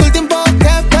pena todo el tiempo que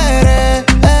esperé.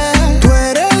 Tú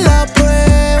eres la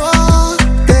prueba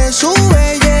de su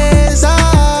belleza.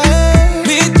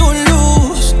 Vi tu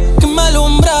luz que me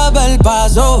alumbraba el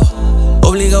paso.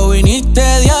 Obligado viniste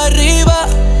de arriba.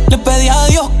 Le pedí a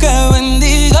Dios que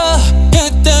bendiga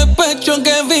este pecho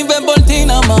que vive por ti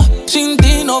nada más. Sin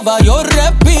ti no va, yo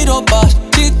respiro paz.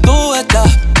 Si tú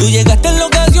estás, tú llegaste en la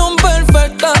ocasión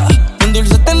perfecta.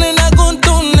 Endulzaste nena con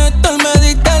tu néctar, me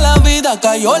diste la vida.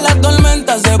 Cayó la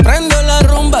tormenta, se prendió la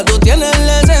rumba. Tú tienes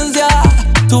la esencia,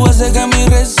 tú haces que mi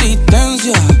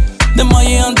resistencia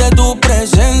desmaye ante tu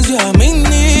presencia. Mi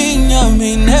niña,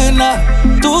 mi nena,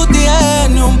 tú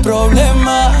tienes un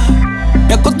problema.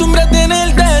 Me acostumbré a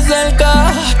tenerte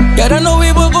cerca y ahora no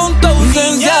vivo con tu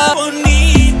ausencia. Niña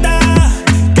bonita,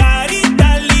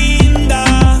 carita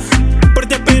linda, por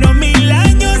ti espero 1000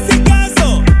 años si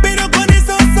caso, pero con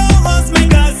esos ojos me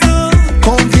caso.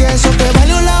 Confieso que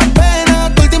valió la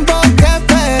pena todo el tiempo que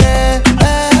esperé.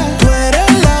 Tú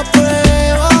eres la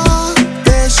prueba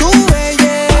de su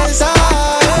belleza.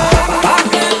 ¿Pa'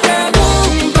 qué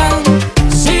preguntan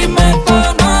si me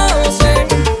conocen?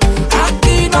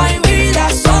 Aquí no hay vida,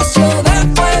 socio,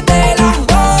 después de las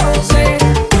 12.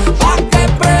 ¿Pa' qué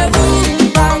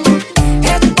preguntan?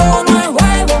 Esto no es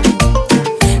juego.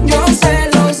 Yo se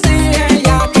los dije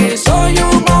ya que soy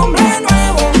un hombre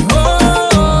nuevo.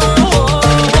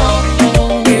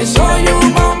 Que soy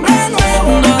un hombre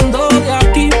nuevo. No ando de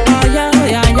aquí para allá,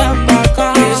 de allá para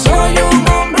acá. Que soy un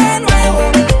hombre nuevo.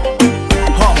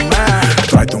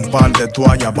 Tráete un par de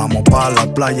toallas, vamos pa' la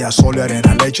playa. Sol y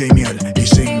arena, leche y miel y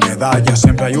sin medalla.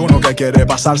 Siempre hay uno que quiere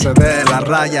pasarse de la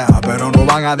raya, pero no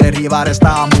van a derribar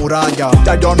esta muralla.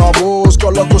 Ya yo no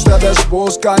busco lo que ustedes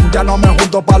buscan, ya no me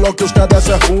junto pa' lo que ustedes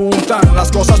se juntan.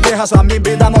 Las cosas viejas a mi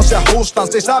vida no se ajustan.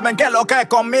 Si saben que lo que es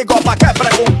conmigo, ¿pa' qué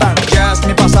preguntan? Yes,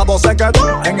 mi pasado se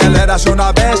quedó en el eras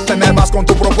una vez. Te me vas con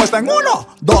tu propuesta en 1,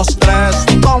 2, 3.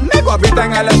 Conmigo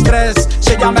eviten el estrés.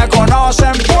 Si ya me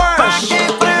conocen, pues ¿Pa' qué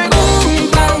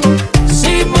preguntan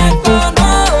si me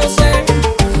conocen?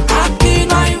 Aquí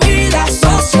no hay vida,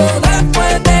 socio,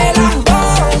 después de las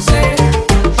 12.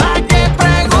 ¿Pa' qué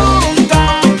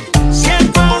preguntan si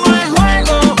esto no es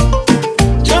juego?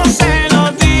 Yo se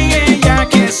lo dije ya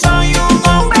que soy un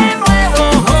hombre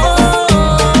nuevo.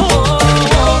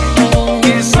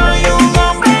 Que soy un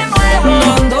hombre nuevo.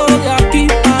 No ando de aquí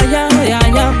para allá, de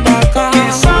allá para acá.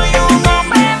 Que soy un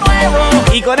hombre nuevo.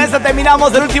 Y con esto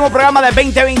terminamos el último programa de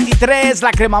 2023,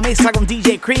 La Crema Mezcla con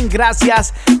DJ Cream.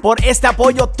 Gracias por este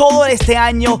apoyo todo este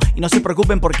año y no se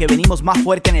preocupen porque venimos más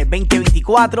fuerte en el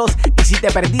 2024. Y si te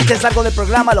perdiste algo del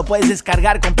programa, lo puedes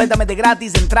descargar completamente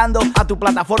gratis entrando a tu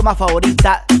plataforma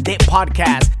favorita de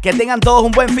podcast. Que tengan todos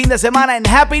un buen fin de semana and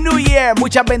Happy New Year.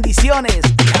 Muchas bendiciones.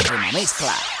 La Crema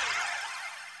Mezcla.